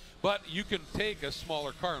 But you can take a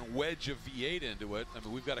smaller car and wedge a V8 into it. I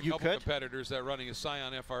mean, we've got a couple competitors that are running a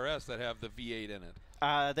Scion FRS that have the V8 in it.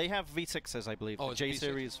 They have V6s, I believe. Oh,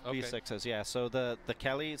 J-Series V6s, yeah. So the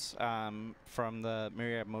Kellys from the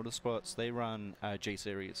Myriad Motorsports, they run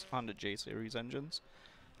J-Series, Honda J-Series engines.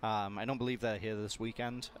 I don't believe they're here this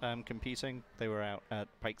weekend competing. They were out at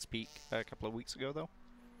Pikes Peak a couple of weeks ago, though.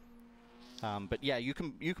 But yeah, you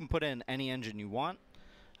can put in any engine you want.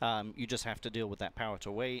 You just have to deal with that power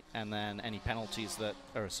to weight and then any penalties that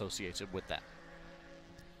are associated with that.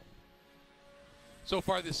 So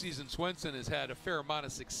far this season, Swenson has had a fair amount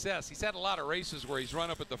of success. He's had a lot of races where he's run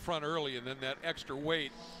up at the front early, and then that extra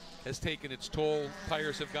weight has taken its toll.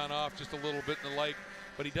 Tires have gone off just a little bit and the like.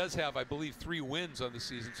 But he does have, I believe, 3 wins on the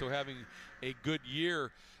season, so having a good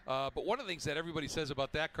year. But one of the things that everybody says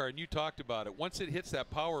about that car, and you talked about it, once it hits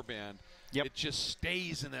that power band, it just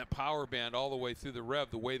stays in that power band all the way through the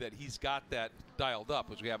rev, the way that he's got that dialed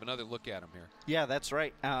up, as we have another look at him here. Yeah, that's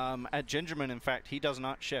right. At Gingerman, in fact, he does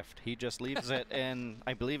not shift. He just leaves it in,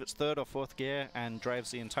 I believe it's 3rd or 4th gear, and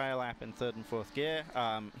drives the entire lap in 3rd and 4th gear.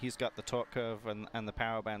 He's got the torque curve and the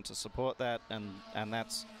power band to support that, and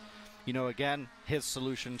that's, again, his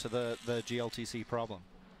solution to the GLTC problem.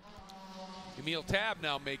 Emil Tab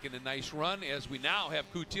now making a nice run as we now have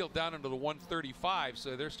Coutil down into the 135.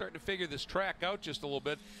 So they're starting to figure this track out just a little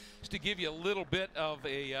bit. Just to give you a little bit of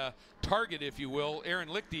a target, if you will, Aaron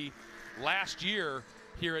Lichty last year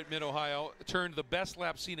here at Mid-Ohio turned the best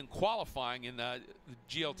lap seen in qualifying in the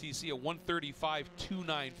GLTC, a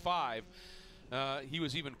 135.295. He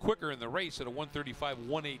was even quicker in the race at a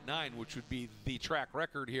 135.189, which would be the track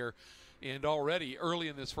record here. And already, early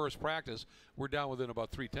in this first practice, we're down within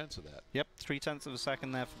about 0.3 of that. Yep, 0.3 of a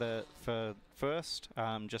second there for first,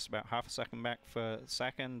 just about half a second back for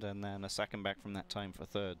second, and then a second back from that time for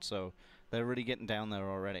third. So they're really getting down there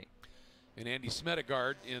already. And Andy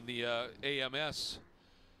Smedegard in the AMS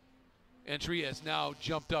entry has now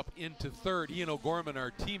jumped up into third. Ian O'Gorman,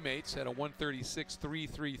 our teammates, had a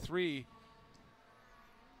 136.333.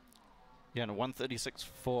 Yeah, and a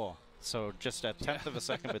 136.4. So just a 1/10 of a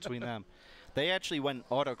second between them. They actually went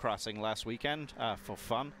autocrossing last weekend for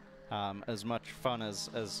fun. As much fun as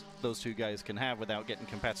those two guys can have without getting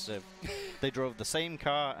competitive. They drove the same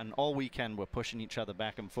car and all weekend were pushing each other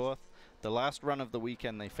back and forth. The last run of the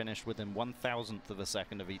weekend they finished within 1/1000th of a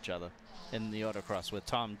second of each other in the autocross, with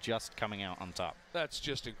Tom just coming out on top. That's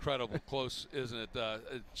just incredible close, isn't it?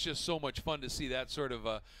 It's just so much fun to see that sort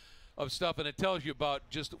of stuff, and it tells you about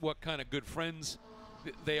just what kind of good friends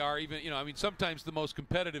they are. Even, I mean, sometimes the most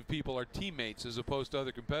competitive people are teammates as opposed to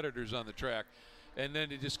other competitors on the track. And then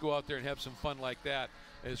to just go out there and have some fun like that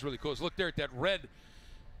is really cool. So look there at that red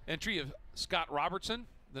entry of Scott Robertson,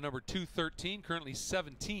 the number 213, currently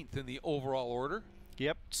 17th in the overall order.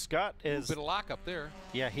 Yep, Scott is... A bit of lockup there.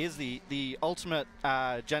 Yeah, he's the ultimate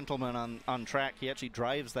gentleman on track. He actually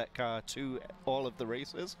drives that car to all of the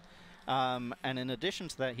races. And in addition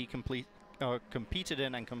to that, he competed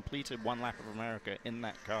in and completed 1 lap of America in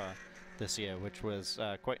that car this year, which was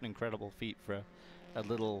quite an incredible feat for a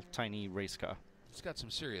little tiny race car. It's got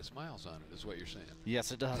some serious miles on it, is what you're saying.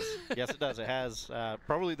 Yes, it does. Yes, it does. It has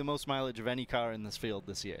probably the most mileage of any car in this field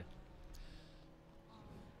this year.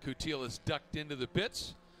 Coutil is ducked into the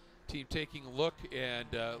pits. Team taking a look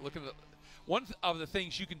and looking at one of the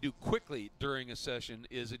things you can do quickly during a session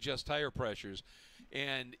is adjust tire pressures.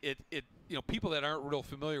 And people that aren't real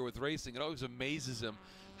familiar with racing, it always amazes them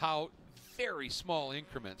how very small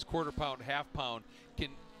increments, quarter pound, half pound, can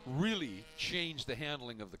really change the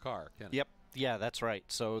handling of the car. Yep. Yeah, that's right.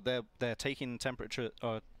 So they're taking temperature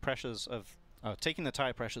pressures of taking the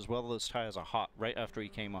tire pressures while those tires are hot right after he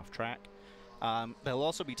came off track. They'll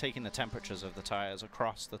also be taking the temperatures of the tires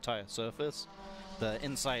across the tire surface, the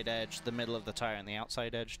inside edge, the middle of the tire, and the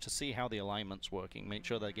outside edge, to see how the alignment's working. Make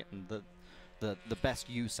sure they're getting the best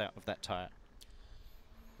use out of that tire.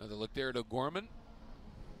 Another look there to Gorman.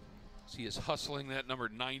 He is hustling that number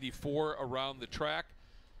 94 around the track.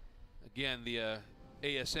 Again, the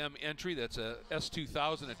ASM entry, that's a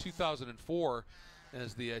S2000, a 2004,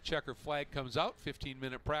 as the checker flag comes out.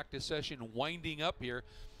 15-minute practice session winding up here.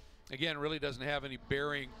 Again, really doesn't have any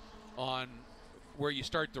bearing on where you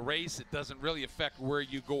start the race. It doesn't really affect where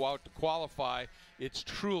you go out to qualify. It's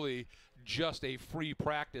truly just a free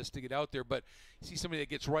practice to get out there. But you see somebody that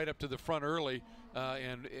gets right up to the front early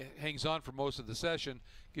and hangs on for most of the session,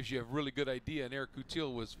 gives you a really good idea. And Eric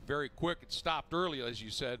Coutil was very quick. It stopped early, as you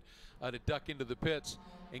said, to duck into the pits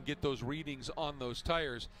and get those readings on those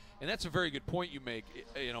tires. And that's a very good point you make.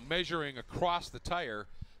 You know, measuring across the tire,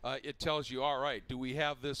 it tells you, all right, do we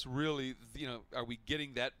have this really, you know, are we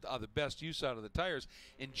getting that the best use out of the tires?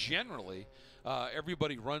 And generally,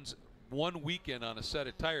 everybody runs one weekend on a set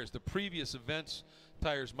of tires. The previous events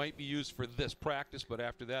tires might be used for this practice, but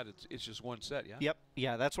after that, it's just one set, yeah? Yep,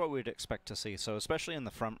 yeah, that's what we'd expect to see. So especially in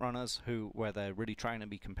the front runners, where they're really trying to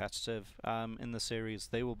be competitive in the series,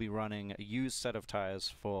 they will be running a used set of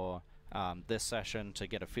tires for this session to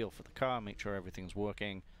get a feel for the car, make sure everything's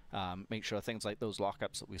working, make sure things like those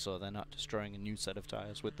lockups that we saw, they're not destroying a new set of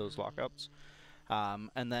tires with those lockups.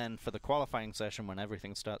 And then for the qualifying session, when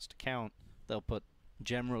everything starts to count, they'll put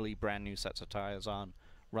generally brand new sets of tires on,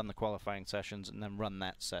 run the qualifying sessions, and then run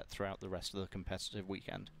that set throughout the rest of the competitive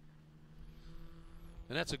weekend.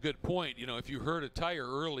 And that's a good point. You know, if you hurt a tire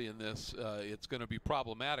early in this, it's going to be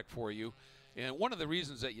problematic for you. And one of the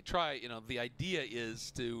reasons that you try, you know, the idea is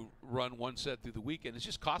to run one set through the weekend. It's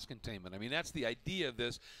just cost containment. I mean, that's the idea of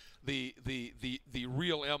this. The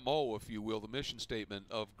real MO, if you will, the mission statement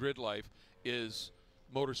of GRIDLIFE is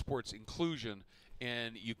motorsports inclusion.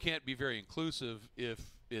 And you can't be very inclusive if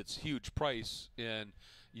it's huge price and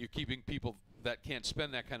you're keeping people that can't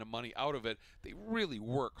spend that kind of money out of it. They really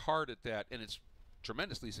work hard at that, and it's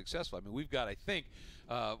tremendously successful. I mean, we've got, I think,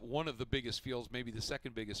 one of the biggest fields, maybe the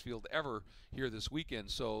second biggest field ever here this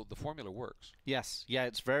weekend, so the formula works. Yes, yeah,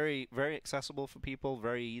 it's very, very accessible for people,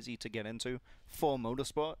 very easy to get into for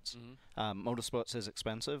motorsports. Motorsports is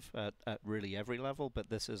expensive at really every level, but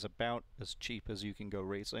this is about as cheap as you can go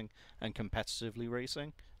racing and competitively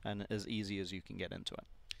racing, and as easy as you can get into it.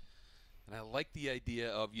 And I like the idea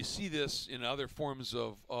of, you see this in other forms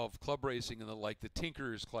of club racing, and like the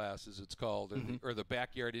Tinkerers class, as it's called, or the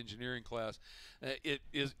backyard engineering class. It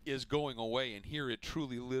is going away, and here it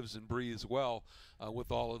truly lives and breathes well with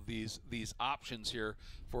all of these options here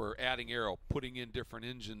for adding aero, putting in different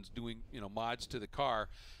engines, doing, you know, mods to the car.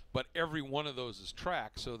 But every one of those is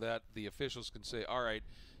tracked so that the officials can say, all right,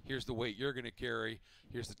 here's the weight you're going to carry,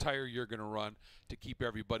 here's the tire you're going to run, to keep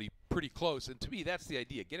everybody pretty close. And to me, that's the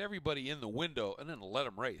idea. Get everybody in the window and then let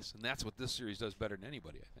them race. And that's what this series does better than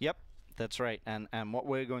anybody, I think. Yep, that's right. And what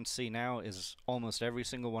we're going to see now is almost every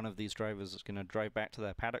single one of these drivers is going to drive back to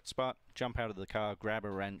their paddock spot, jump out of the car, grab a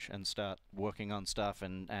wrench, and start working on stuff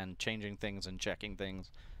and changing things and checking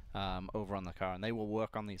things over on the car. And they will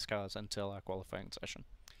work on these cars until our qualifying session.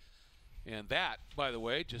 And that, by the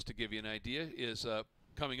way, just to give you an idea, is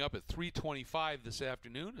coming up at 3:25 this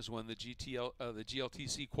afternoon is when the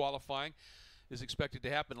GLTC qualifying is expected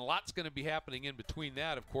to happen. A lot's going to be happening in between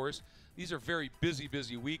that, of course. These are very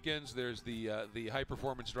busy weekends. There's the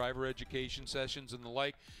high-performance driver education sessions and the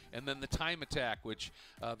like, and then the time attack, which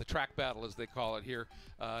the track battle, as they call it here,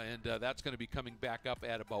 and that's going to be coming back up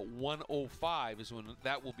at about 1:05 is when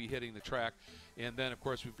that will be hitting the track. And then, of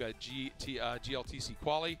course, we've got GLTC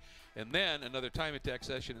quali, and then another time attack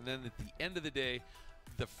session, and then at the end of the day,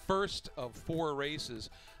 the first of 4 races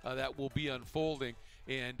that will be unfolding,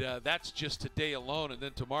 and that's just today alone. And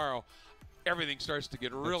then tomorrow, everything starts to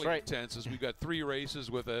get really intense, as we've got 3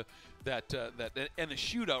 races with and the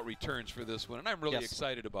shootout returns for this one, and I'm really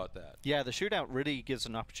excited about that. Yeah, the shootout really gives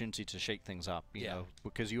an opportunity to shake things up, you know,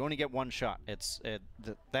 because you only get one shot.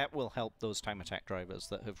 That will help those time attack drivers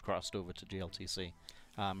that have crossed over to GLTC,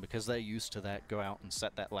 because they're used to that. Go out and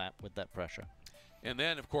set that lap with that pressure. And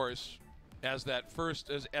then, of course, as that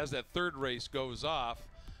third race goes off,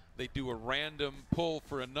 they do a random pull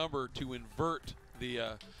for a number to invert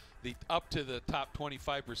the up to the top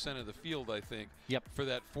 25% of the field, I think, for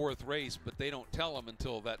that 4th race, but they don't tell them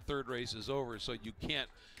until that 3rd race is over, so you can't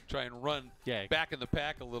try and run back in the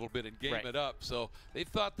pack a little bit and game it up. So they've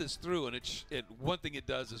thought this through, and one thing it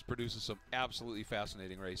does is produces some absolutely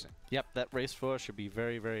fascinating racing. Yep, that race 4 should be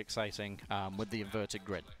very, very exciting with the inverted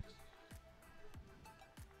grid.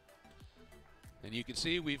 And you can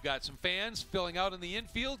see we've got some fans filling out in the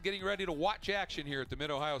infield, getting ready to watch action here at the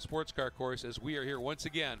Mid-Ohio Sports Car Course as we are here once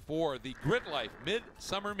again for the GRIDLIFE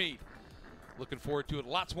Midsummer Meet. Looking forward to it.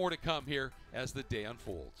 Lots more to come here as the day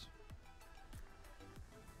unfolds.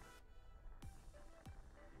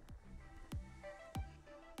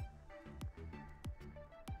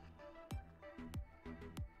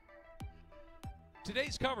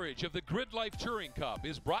 Today's coverage of the GRIDLIFE Touring Cup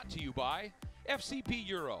is brought to you by FCP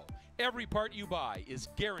Euro. Every part you buy is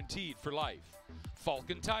guaranteed for life.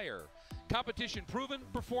 Falken Tire, competition-proven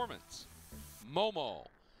performance. MOMO,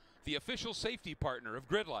 the official safety partner of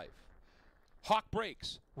GRIDLIFE. Hawk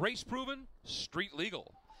Brakes, race-proven,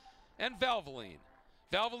 street-legal. And Valvoline,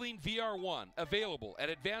 Valvoline VR1, available at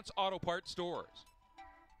Advanced Auto Parts stores.